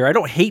a hater. I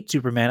don't hate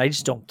Superman. I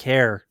just don't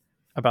care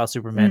about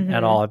Superman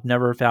at all. I've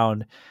never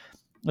found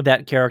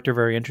that character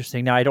very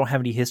interesting. Now, I don't have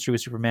any history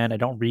with Superman. I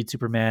don't read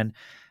Superman,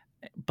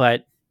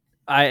 but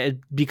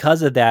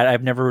because of that,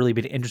 I've never really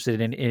been interested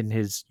in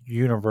his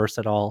universe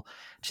at all.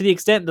 To the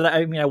extent that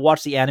I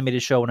watched the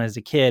animated show when I was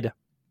a kid,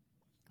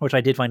 which I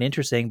did find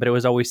interesting, but it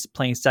was always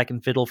playing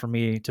second fiddle for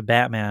me to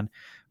Batman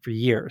for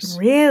years.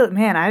 Really,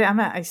 man,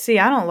 I see.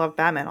 I don't love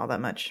Batman all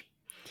that much.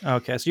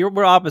 Okay, so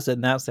we're opposite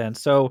in that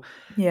sense. So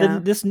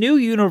this new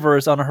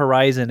universe on the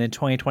horizon in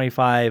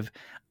 2025,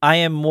 I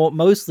am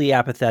mostly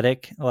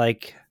apathetic.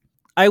 Like,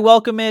 I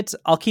welcome it.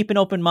 I'll keep an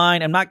open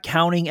mind. I'm not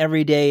counting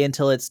every day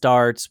until it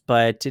starts,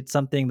 but it's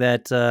something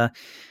that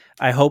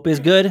I hope is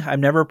good. I'm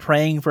never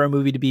praying for a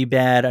movie to be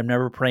bad. I'm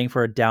never praying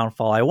for a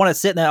downfall. I want to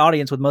sit in that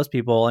audience with most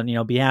people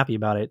and, be happy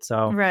about it.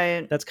 So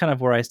that's kind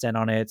of where I stand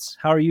on it.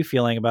 How are you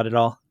feeling about it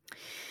all?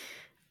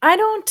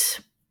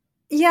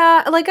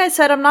 Yeah, like I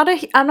said, I'm not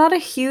a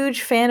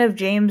huge fan of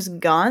James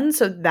Gunn,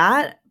 so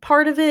that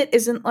part of it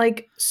isn't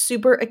like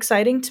super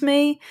exciting to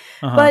me.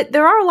 But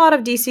there are a lot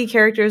of DC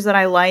characters that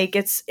I like.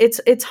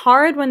 It's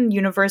hard when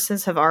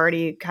universes have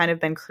already kind of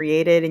been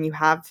created and you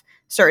have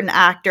certain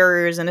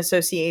actors and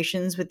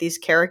associations with these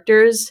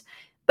characters.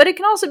 But it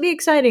can also be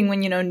exciting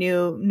when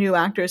new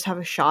actors have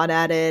a shot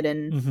at it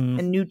and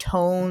new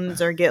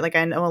tones or get like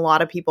I know a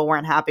lot of people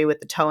weren't happy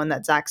with the tone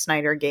that Zack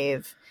Snyder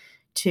gave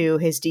to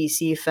his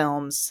DC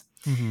films.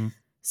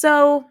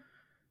 So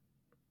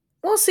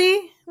we'll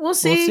see.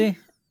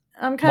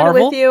 I'm kind of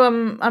with you.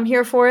 I'm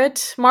here for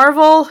it.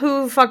 Marvel,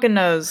 who fucking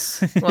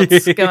knows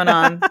what's going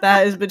on?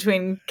 That is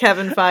between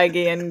Kevin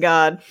Feige and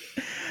God.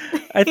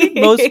 I think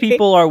most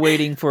people are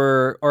waiting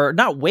for, or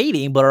not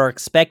waiting, but are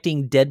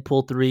expecting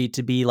Deadpool 3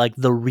 to be like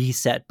the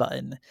reset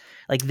button.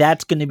 Like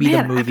that's going to be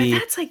the movie.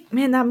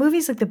 That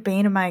movie's like the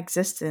bane of my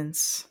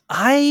existence.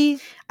 I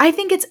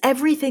think it's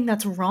everything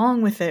that's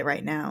wrong with it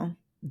right now.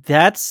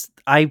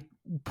 I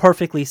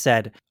perfectly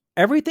said,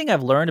 everything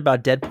I've learned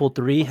about Deadpool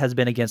 3 has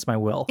been against my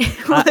will.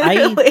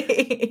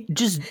 Literally. I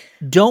just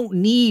don't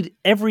need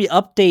every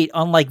update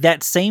on like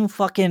that same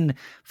fucking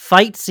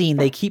fight scene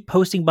they keep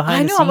posting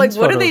behind the scenes. I'm like,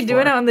 what are they photos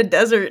doing for. out in the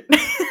desert?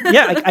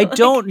 Yeah,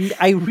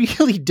 I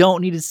really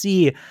don't need to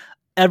see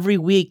every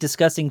week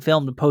discussing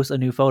film to post a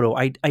new photo.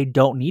 I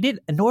don't need it,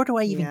 nor do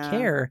I even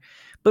care.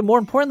 But more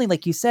importantly,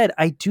 like you said,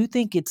 I do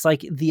think it's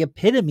like the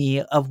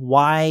epitome of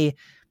why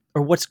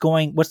or what's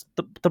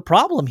the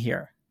problem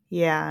here.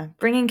 Yeah,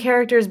 bringing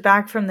characters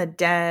back from the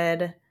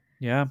dead.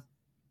 Yeah.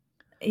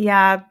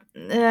 Yeah,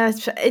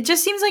 it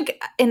just seems like,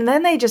 and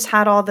then they just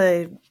had all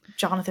the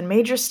Jonathan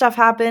Majors stuff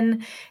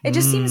happen. It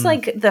just seems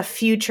like the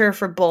future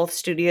for both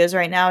studios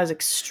right now is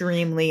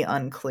extremely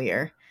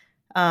unclear.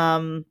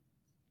 And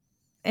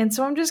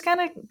so I'm just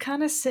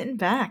kind of sitting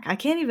back. I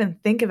can't even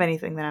think of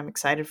anything that I'm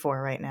excited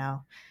for right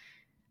now.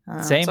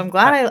 Same. So I'm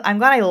glad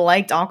I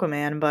liked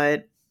Aquaman,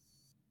 but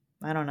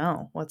I don't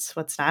know what's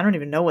I don't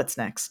even know what's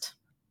next.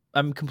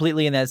 I'm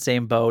completely in that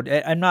same boat.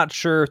 I'm not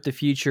sure if the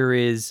future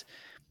is,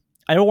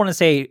 I don't want to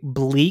say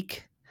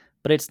bleak,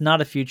 but it's not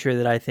a future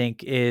that I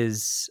think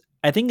is,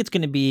 I think it's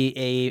going to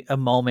be a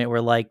moment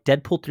where like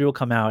Deadpool 3 will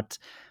come out.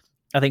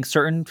 I think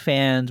certain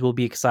fans will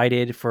be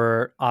excited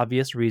for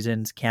obvious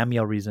reasons,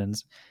 cameo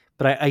reasons,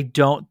 but I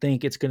don't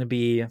think it's going to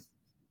be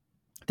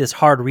this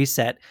hard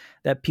reset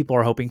that people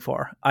are hoping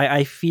for.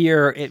 I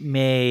fear it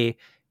may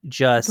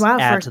just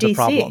add to the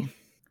problem.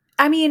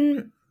 I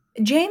mean,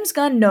 James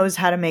Gunn knows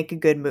how to make a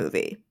good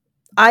movie.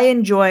 I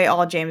enjoy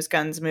all James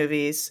Gunn's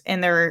movies,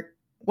 and they're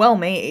well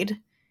made.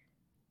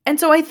 And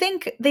so I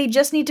think they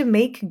just need to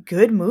make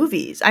good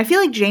movies. I feel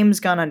like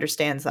James Gunn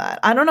understands that.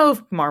 I don't know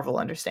if Marvel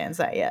understands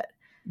that yet.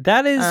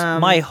 That is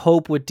my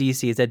hope with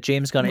DC, is that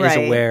James Gunn is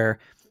aware,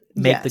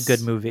 make the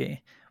good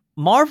movie.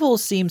 Marvel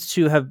seems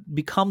to have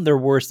become their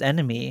worst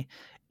enemy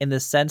in the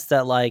sense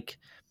that like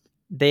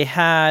they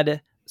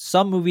had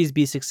some movies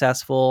be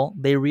successful.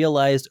 They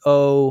realized,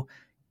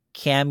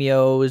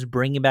 cameos,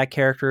 bringing back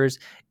characters.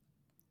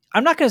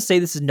 I'm not going to say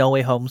this is No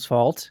Way Home's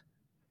fault,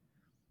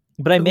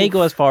 but I may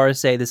go as far as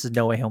say this is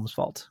No Way Home's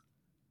fault.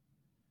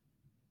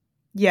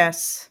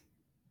 Yes.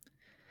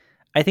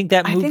 I think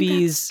that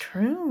movie's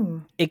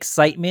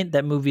excitement,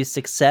 that movie's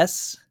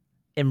success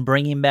in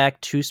bringing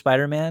back 2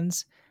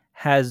 Spider-Mans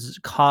has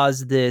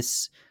caused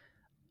this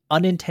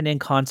unintended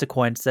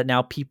consequence that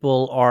now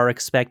people are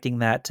expecting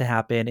that to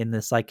happen in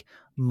this like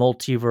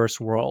multiverse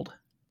world.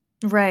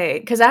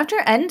 Right. Because after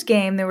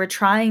Endgame, they were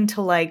trying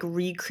to like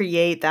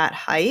recreate that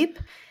hype.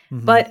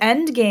 Mm-hmm. But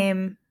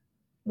Endgame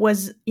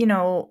was,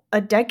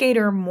 a decade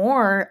or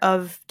more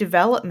of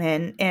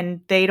development,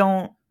 and they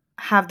don't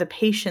have the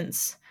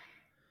patience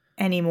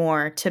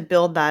anymore to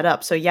build that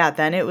up. So yeah,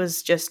 then it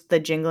was just the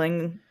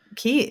jingling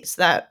keys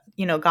that,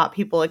 got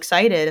people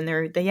excited, and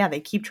they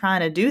keep trying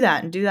to do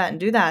that and do that and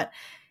do that.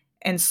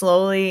 And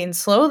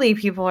slowly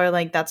people are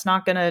like, that's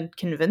not going to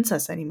convince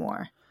us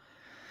anymore.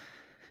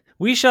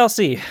 We shall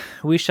see.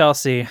 We shall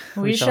see.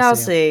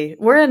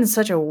 We're in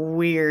such a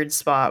weird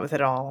spot with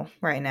it all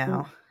right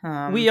now.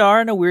 We are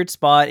in a weird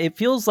spot. It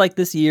feels like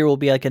this year will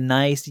be like a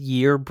nice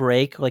year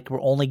break. Like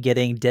we're only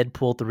getting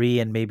Deadpool 3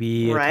 and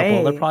maybe a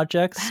couple other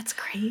projects. That's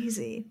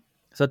crazy.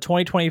 So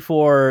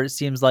 2024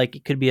 seems like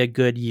it could be a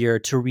good year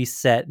to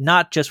reset,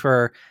 not just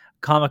for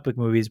comic book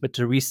movies, but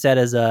to reset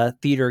as a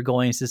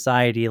theater-going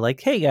society.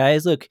 Like, hey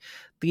guys, look,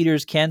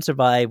 theaters can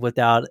survive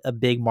without a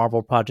big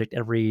Marvel project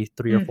every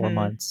 3 or 4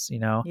 months,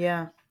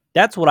 Yeah.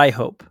 That's what I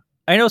hope.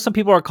 I know some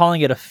people are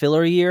calling it a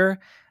filler year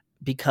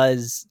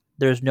because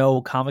there's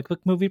no comic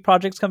book movie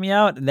projects coming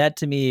out, and that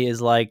to me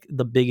is like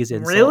the biggest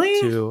insult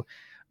to...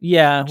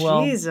 Yeah,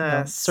 well,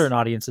 certain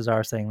audiences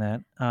are saying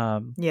that.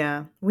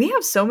 Yeah. We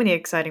have so many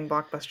exciting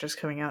blockbusters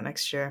coming out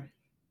next year.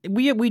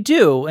 We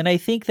do, and I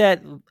think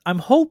that I'm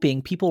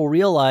hoping people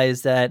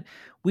realize that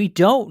we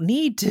don't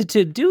need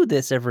to do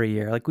this every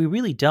year. Like we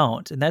really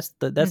don't, and that's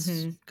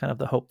kind of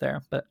the hope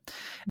there. But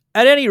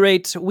at any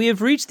rate, we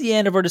have reached the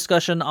end of our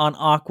discussion on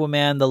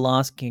Aquaman: The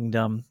Lost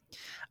Kingdom.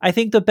 I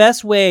think the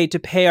best way to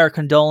pay our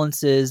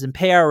condolences and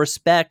pay our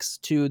respects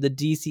to the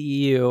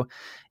DCEU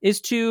is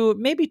to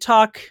maybe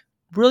talk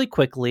really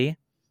quickly.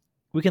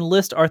 We can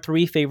list our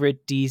 3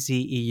 favorite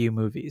DCEU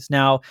movies.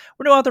 Now,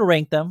 we're not going to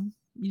rank them.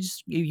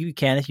 You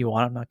can if you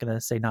want. I'm not going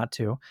to say not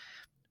to.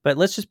 But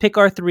let's just pick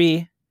our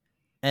 3,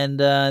 and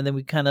then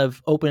we kind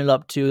of open it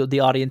up to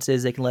the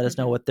audiences. They can let us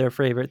know what their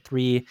favorite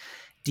 3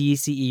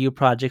 DCEU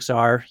projects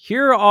are.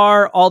 Here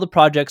are all the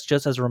projects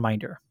just as a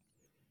reminder.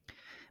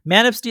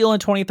 Man of Steel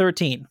in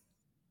 2013.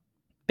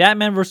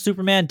 Batman vs.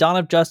 Superman: Dawn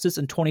of Justice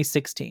in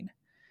 2016.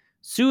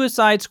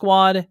 Suicide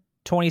Squad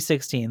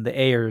 2016, the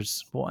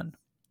Ayers one.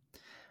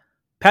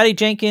 Patty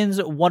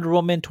Jenkins, Wonder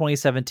Woman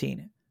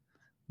 2017.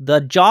 The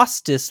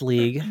Justice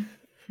League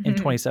in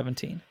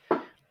 2017.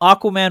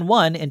 Aquaman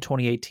 1 in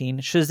 2018.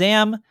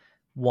 Shazam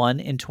 1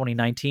 in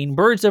 2019.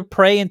 Birds of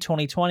Prey in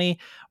 2020.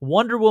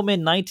 Wonder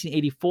Woman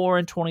 1984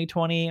 in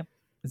 2020.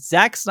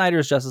 Zack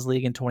Snyder's Justice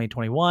League in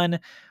 2021.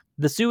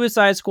 The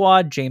Suicide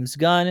Squad, James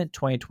Gunn,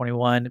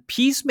 2021.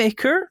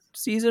 Peacemaker,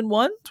 Season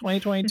 1,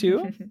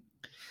 2022.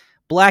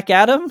 Black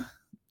Adam,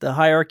 the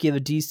hierarchy of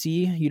the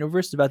DC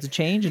universe is about to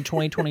change in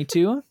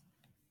 2022.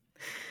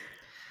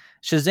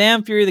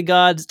 Shazam, Fury of the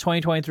Gods,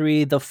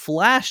 2023. The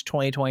Flash,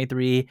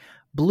 2023.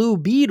 Blue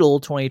Beetle,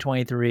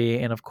 2023.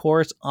 And of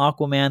course,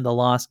 Aquaman, The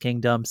Lost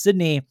Kingdom.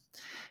 Sydney, if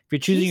you're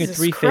choosing your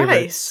three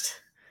favorites.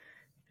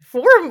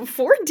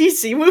 Four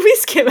DC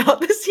movies came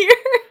out this year.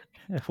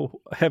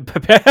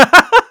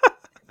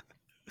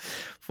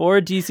 4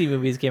 DC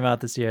movies came out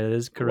this year. That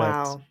is correct.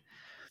 Wow.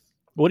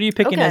 What are you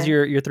picking as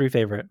your 3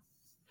 favorite?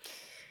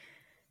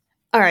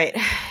 All right.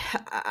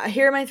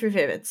 Here are my 3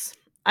 favorites.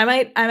 I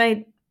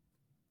might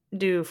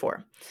do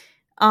 4.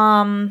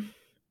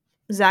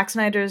 Zack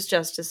Snyder's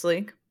Justice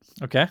League.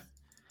 Okay.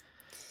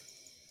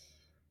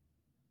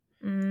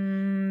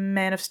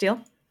 Man of Steel.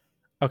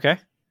 Okay.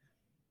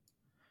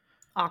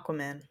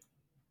 Aquaman.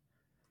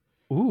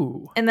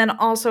 Ooh. And then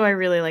also I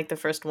really like the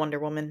first Wonder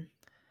Woman.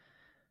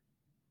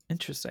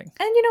 Interesting.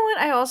 And you know what?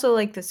 I also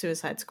like the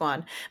Suicide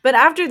Squad. But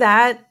after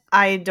that,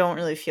 I don't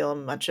really feel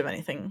much of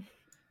anything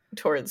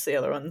towards the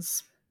other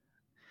ones.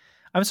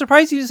 I'm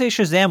surprised you didn't say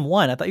Shazam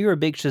 1. I thought you were a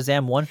big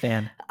Shazam 1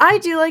 fan. I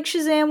do like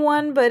Shazam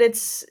 1, but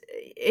it's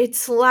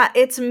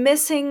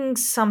missing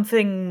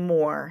something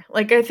more.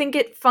 Like, I think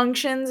it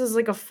functions as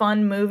like a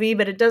fun movie,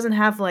 but it doesn't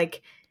have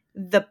like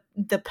the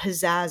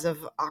pizzazz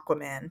of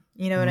Aquaman.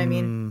 You know what I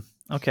mean?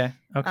 Okay.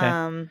 How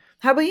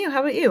about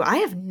you? I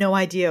have no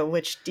idea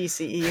which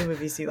DCEU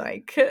movies you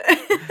like.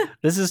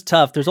 This is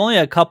tough. There's only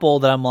a couple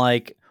that I'm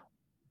like,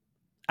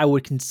 I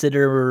would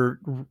consider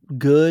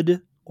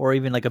good or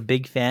even like a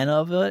big fan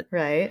of it.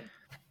 Right.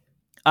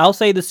 I'll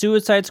say the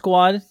Suicide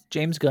Squad,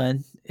 James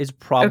Gunn, is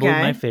probably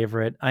my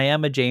favorite. I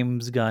am a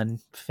James Gunn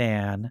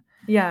fan.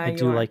 Yeah, I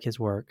do like his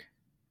work.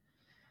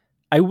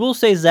 I will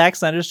say Zack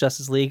Snyder's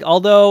Justice League,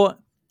 although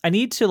I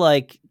need to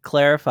like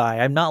clarify.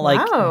 I'm not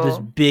like this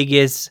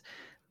biggest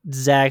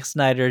Zack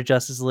Snyder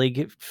Justice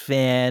League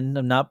fan.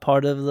 I'm not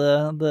part of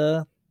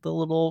the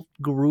little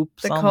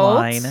groups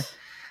online.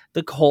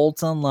 The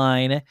cults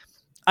online.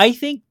 I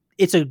think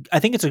it's a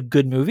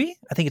good movie.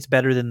 I think it's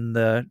better than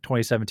the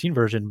 2017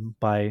 version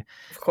by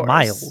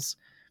miles.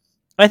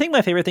 I think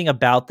my favorite thing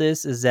about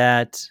this is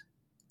that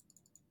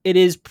it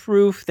is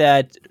proof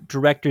that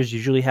directors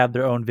usually have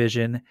their own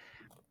vision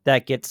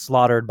that gets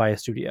slaughtered by a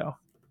studio.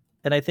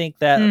 And I think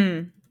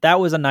that that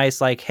was a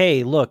nice, like,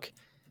 hey, look,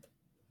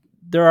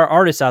 there are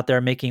artists out there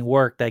making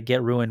work that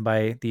get ruined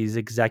by these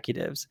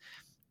executives.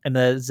 And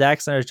the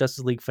Zack Snyder's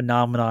Justice League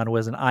phenomenon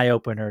was an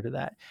eye-opener to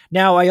that.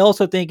 Now, I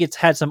also think it's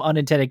had some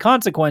unintended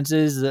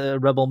consequences.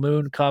 Rebel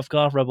Moon, cough,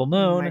 cough, Rebel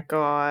Moon. Oh my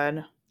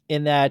God.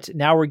 In that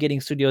now we're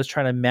getting studios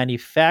trying to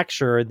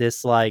manufacture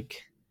this,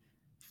 like,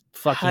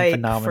 fucking hype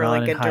phenomenon. For,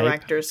 like, a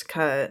director's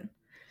cut.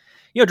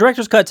 You know,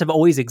 director's cuts have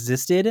always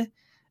existed.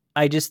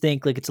 I just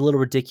think like it's a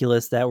little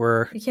ridiculous that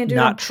we're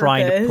not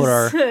trying to put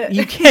our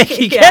you can't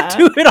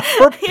do it on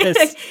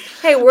purpose.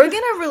 Hey, we're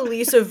gonna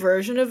release a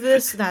version of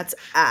this that's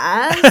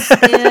ass,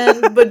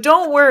 but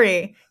don't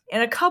worry,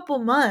 in a couple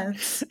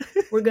months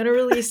we're gonna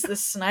release the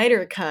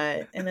Snyder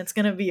cut, and it's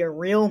gonna be a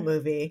real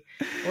movie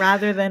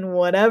rather than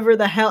whatever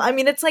the hell. I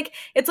mean, it's like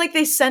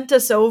they sent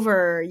us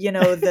over, you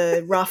know,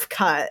 the rough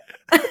cut,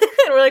 and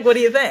we're like, what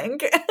do you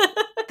think?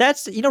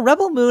 That's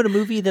Rebel Moon, a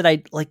movie that I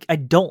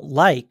don't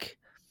like.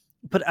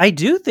 But I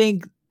do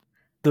think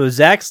the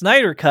Zack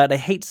Snyder cut, I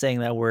hate saying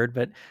that word,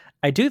 but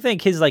I do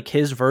think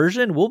his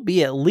version will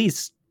be at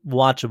least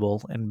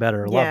watchable and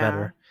better, a lot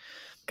better.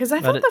 Because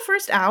I thought the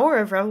first hour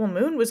of Rebel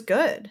Moon was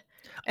good.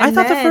 And I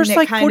thought the first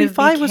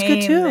 45 was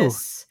good too.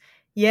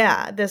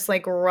 This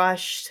like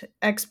rushed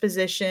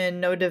exposition,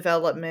 no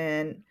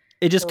development.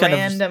 It just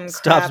kind of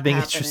stops being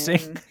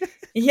interesting.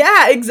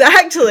 Yeah,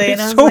 exactly.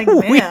 And I was so like,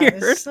 man, weird.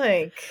 it's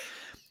like...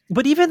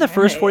 But even the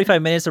first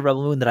 45 minutes of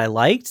Rebel Moon that I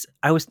liked,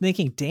 I was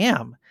thinking,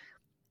 damn,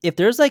 if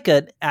there's like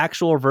an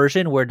actual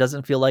version where it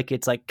doesn't feel like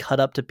it's like cut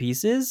up to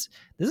pieces,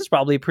 this is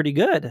probably pretty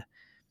good.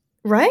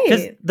 Right.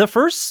 Because the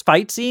first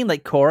fight scene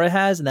like Korra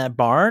has in that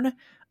barn,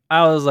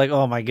 I was like,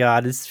 oh my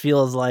God, this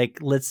feels like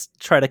let's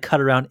try to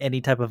cut around any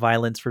type of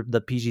violence for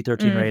the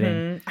PG-13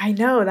 rating. I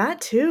know,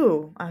 that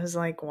too. I was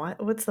like,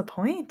 what's the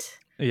point?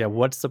 Yeah,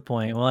 what's the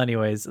point? Well,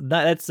 anyways,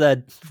 that's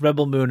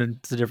Rebel Moon, and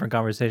it's a different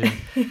conversation.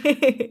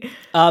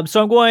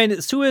 So I'm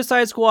going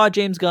Suicide Squad,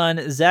 James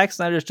Gunn, Zack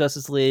Snyder's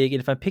Justice League, and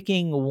if I'm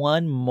picking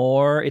one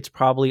more, it's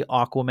probably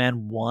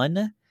Aquaman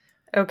 1.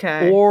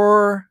 Okay.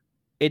 Or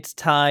it's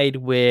tied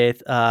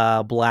with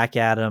Black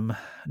Adam.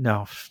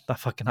 No, not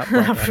fucking not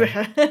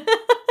Black Adam.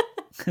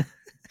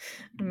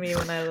 Me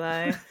when I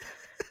lie.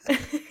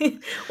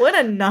 What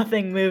a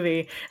nothing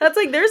movie. That's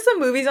like, there's some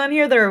movies on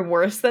here that are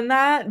worse than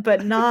that,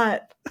 but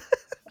not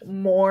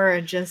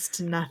more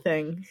just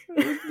nothing.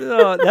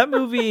 No, that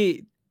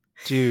movie,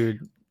 dude,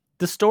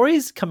 the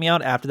stories coming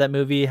out after that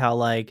movie, how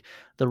like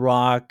The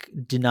Rock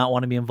did not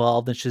want to be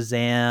involved in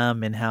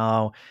Shazam and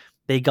how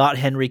they got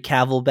Henry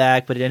Cavill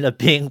back, but it ended up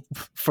being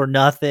for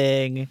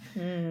nothing.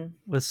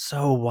 Was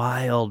so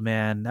wild,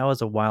 man. That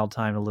was a wild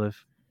time to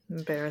live.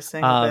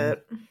 Embarrassing a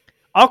bit.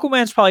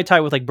 Aquaman's probably tied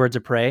with like Birds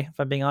of Prey. If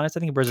I'm being honest, I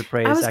think Birds of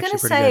Prey I is was actually gonna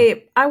pretty say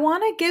good. I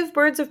want to give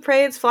Birds of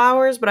Prey its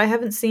flowers, but I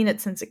haven't seen it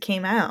since it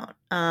came out.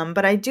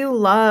 But I do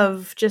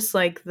love just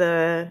like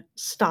the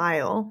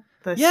style,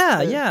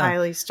 Yeah, the yeah.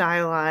 highly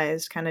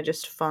stylized, kind of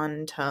just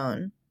fun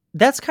tone.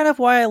 That's kind of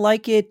why I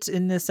like it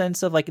in the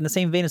sense of like in the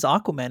same vein as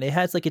Aquaman. It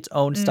has like its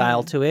own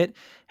style to it,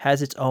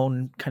 has its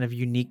own kind of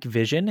unique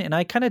vision, and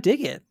I kind of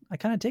dig it.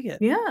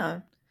 Yeah,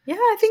 yeah.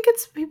 I think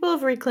it's people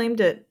have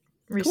reclaimed it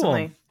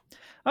recently, which is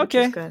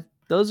Okay, good.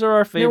 those are our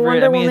No favorite.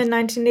 Wonder I mean, Woman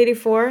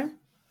 1984.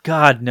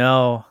 God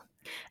no.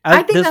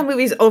 I think that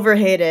movie's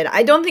overhated.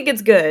 I don't think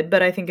it's good,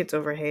 but I think it's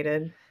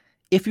overhated.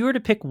 If you were to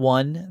pick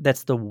one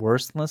that's the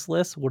worst on this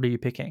list, what are you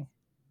picking?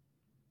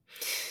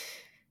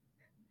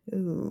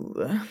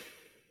 Ooh.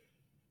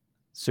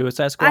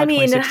 Suicide Squad. I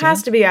mean, it 2016?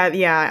 has to be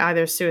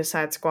either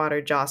Suicide Squad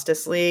or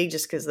Justice League,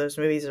 just because those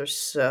movies are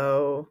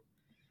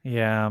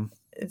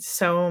it's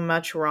so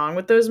much wrong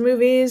with those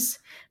movies.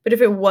 But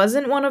if it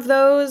wasn't one of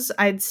those,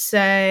 I'd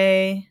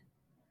say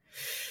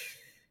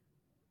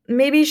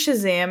maybe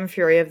Shazam!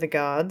 Fury of the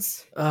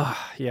Gods. Oh,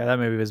 yeah, that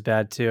movie was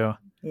bad too.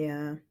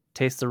 Yeah.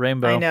 Taste the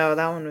Rainbow. I know,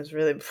 that one was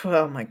really,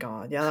 oh my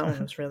god, yeah, that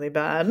one was really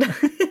bad.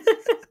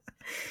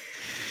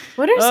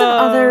 What are some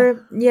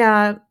other,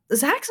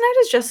 Zack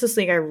Snyder's Justice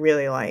League I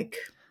really like.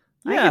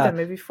 I give that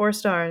movie 4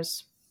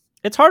 stars.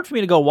 It's hard for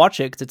me to go watch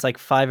it because it's like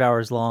 5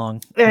 hours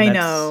long. I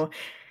know.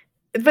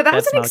 But that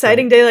was an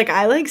exciting day. Like,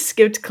 I like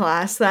skipped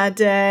class that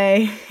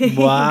day.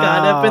 Wow.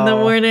 Got up in the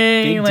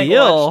morning. Big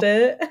deal. Watched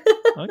it.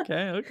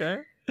 Okay.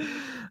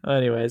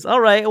 Anyways, all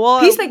right. Well,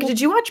 Peacemaker.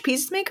 Did you watch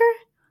Peacemaker?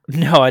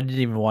 No, I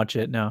didn't even watch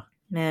it. No.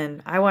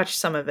 Man, I watched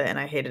some of it and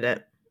I hated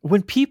it.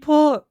 When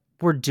people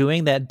were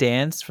doing that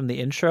dance from the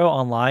intro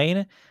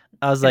online,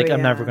 I was like,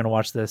 I'm never going to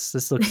watch this.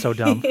 This looks so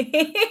dumb.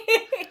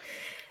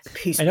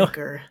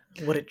 Peacemaker.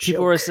 What a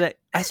joke.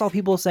 I saw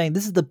people saying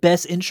this is the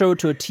best intro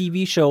to a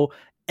TV show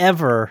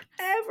ever.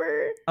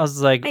 I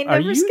was like, I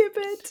never skip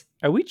it.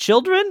 Are we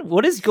children?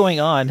 What is going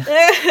on?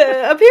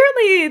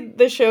 Apparently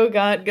the show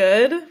got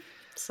good.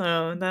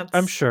 So that's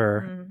I'm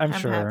sure. I'm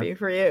happy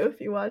for you if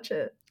you watch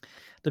it.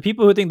 The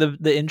people who think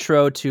the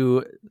intro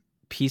to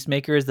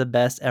Peacemaker is the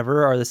best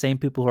ever are the same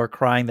people who are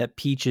crying that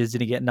Peaches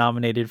didn't get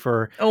nominated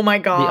for oh my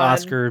god the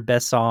Oscar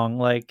best song.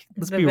 Like,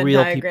 let's be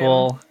real,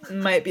 people.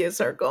 Might be a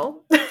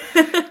circle.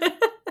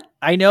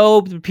 I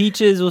know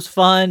Peaches was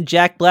fun.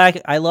 Jack Black,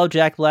 I love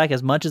Jack Black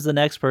as much as the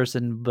next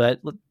person,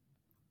 but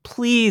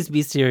please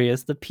be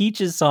serious. The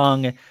Peaches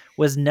song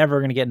was never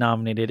going to get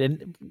nominated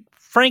and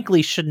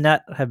frankly should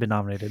not have been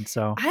nominated.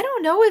 So I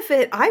don't know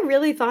I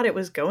really thought it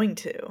was going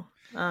to.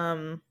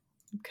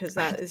 Because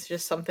that is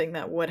just something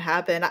that would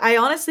happen. I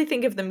honestly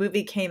think if the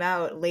movie came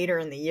out later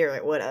in the year,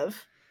 it would have.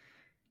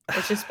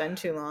 It's just been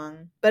too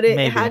long. But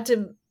it had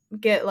to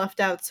get left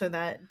out so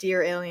that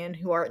Dear Alien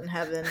Who Art in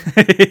Heaven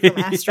from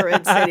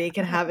Asteroid City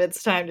can have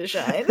its time to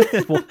shine.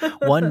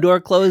 One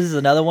door closes,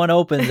 another one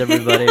opens,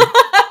 everybody.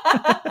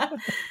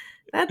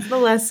 That's the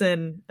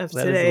lesson of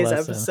today's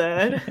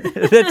episode.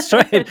 That's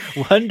right.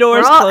 One door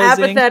is closing. We're all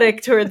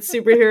apathetic towards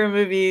superhero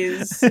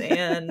movies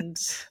and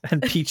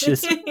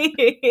Peaches.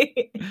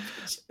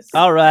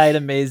 All right,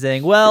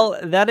 amazing. Well,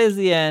 that is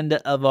the end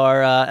of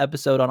our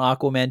episode on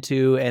Aquaman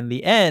 2 and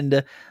the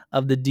end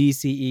of the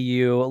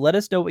DCEU. Let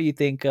us know what you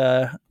think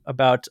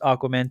about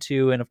Aquaman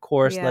 2, and of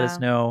course, let us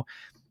know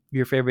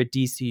your favorite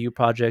DCEU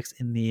projects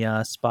in the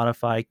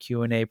Spotify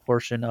Q&A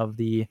portion of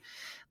the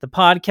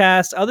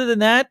podcast. Other than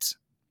that,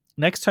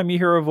 next time you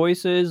hear our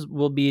voices,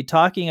 we'll be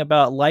talking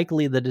about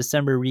likely the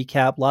December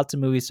recap. Lots of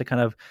movies to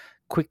kind of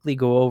quickly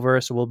go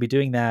over, so we'll be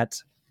doing that.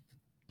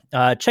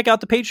 Check out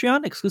the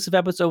Patreon, exclusive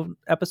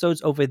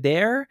episodes over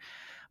there.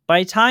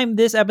 By the time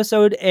this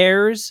episode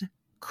airs,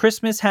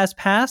 Christmas has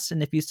passed,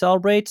 and if you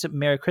celebrate,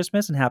 Merry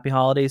Christmas and Happy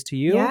Holidays to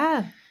you.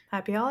 Yeah,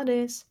 Happy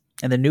Holidays.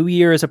 And the new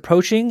year is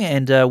approaching,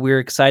 and we're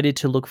excited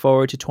to look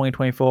forward to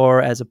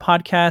 2024 as a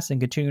podcast and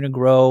continue to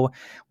grow.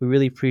 We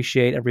really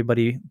appreciate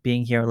everybody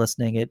being here and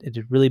listening. It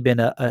has really been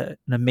an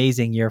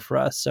amazing year for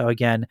us. So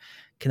again,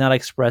 cannot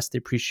express the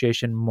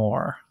appreciation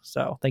more.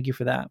 So thank you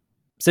for that.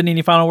 Sydney,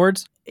 any final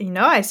words?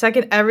 I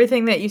second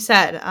everything that you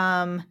said.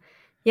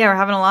 We're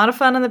having a lot of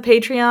fun on the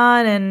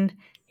Patreon, and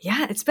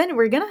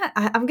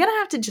I'm gonna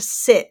have to just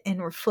sit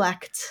and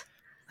reflect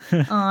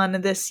on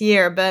this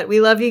year, but we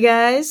love you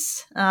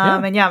guys.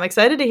 And I'm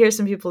excited to hear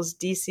some people's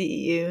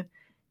DCEU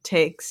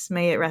takes.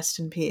 May it rest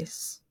in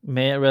peace.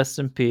 May it rest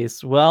in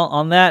peace. Well,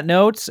 on that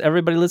note,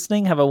 everybody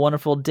listening, have a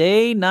wonderful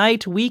day,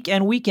 night, week,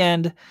 and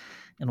weekend,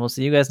 and we'll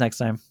see you guys next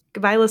time.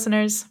 Goodbye,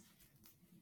 listeners.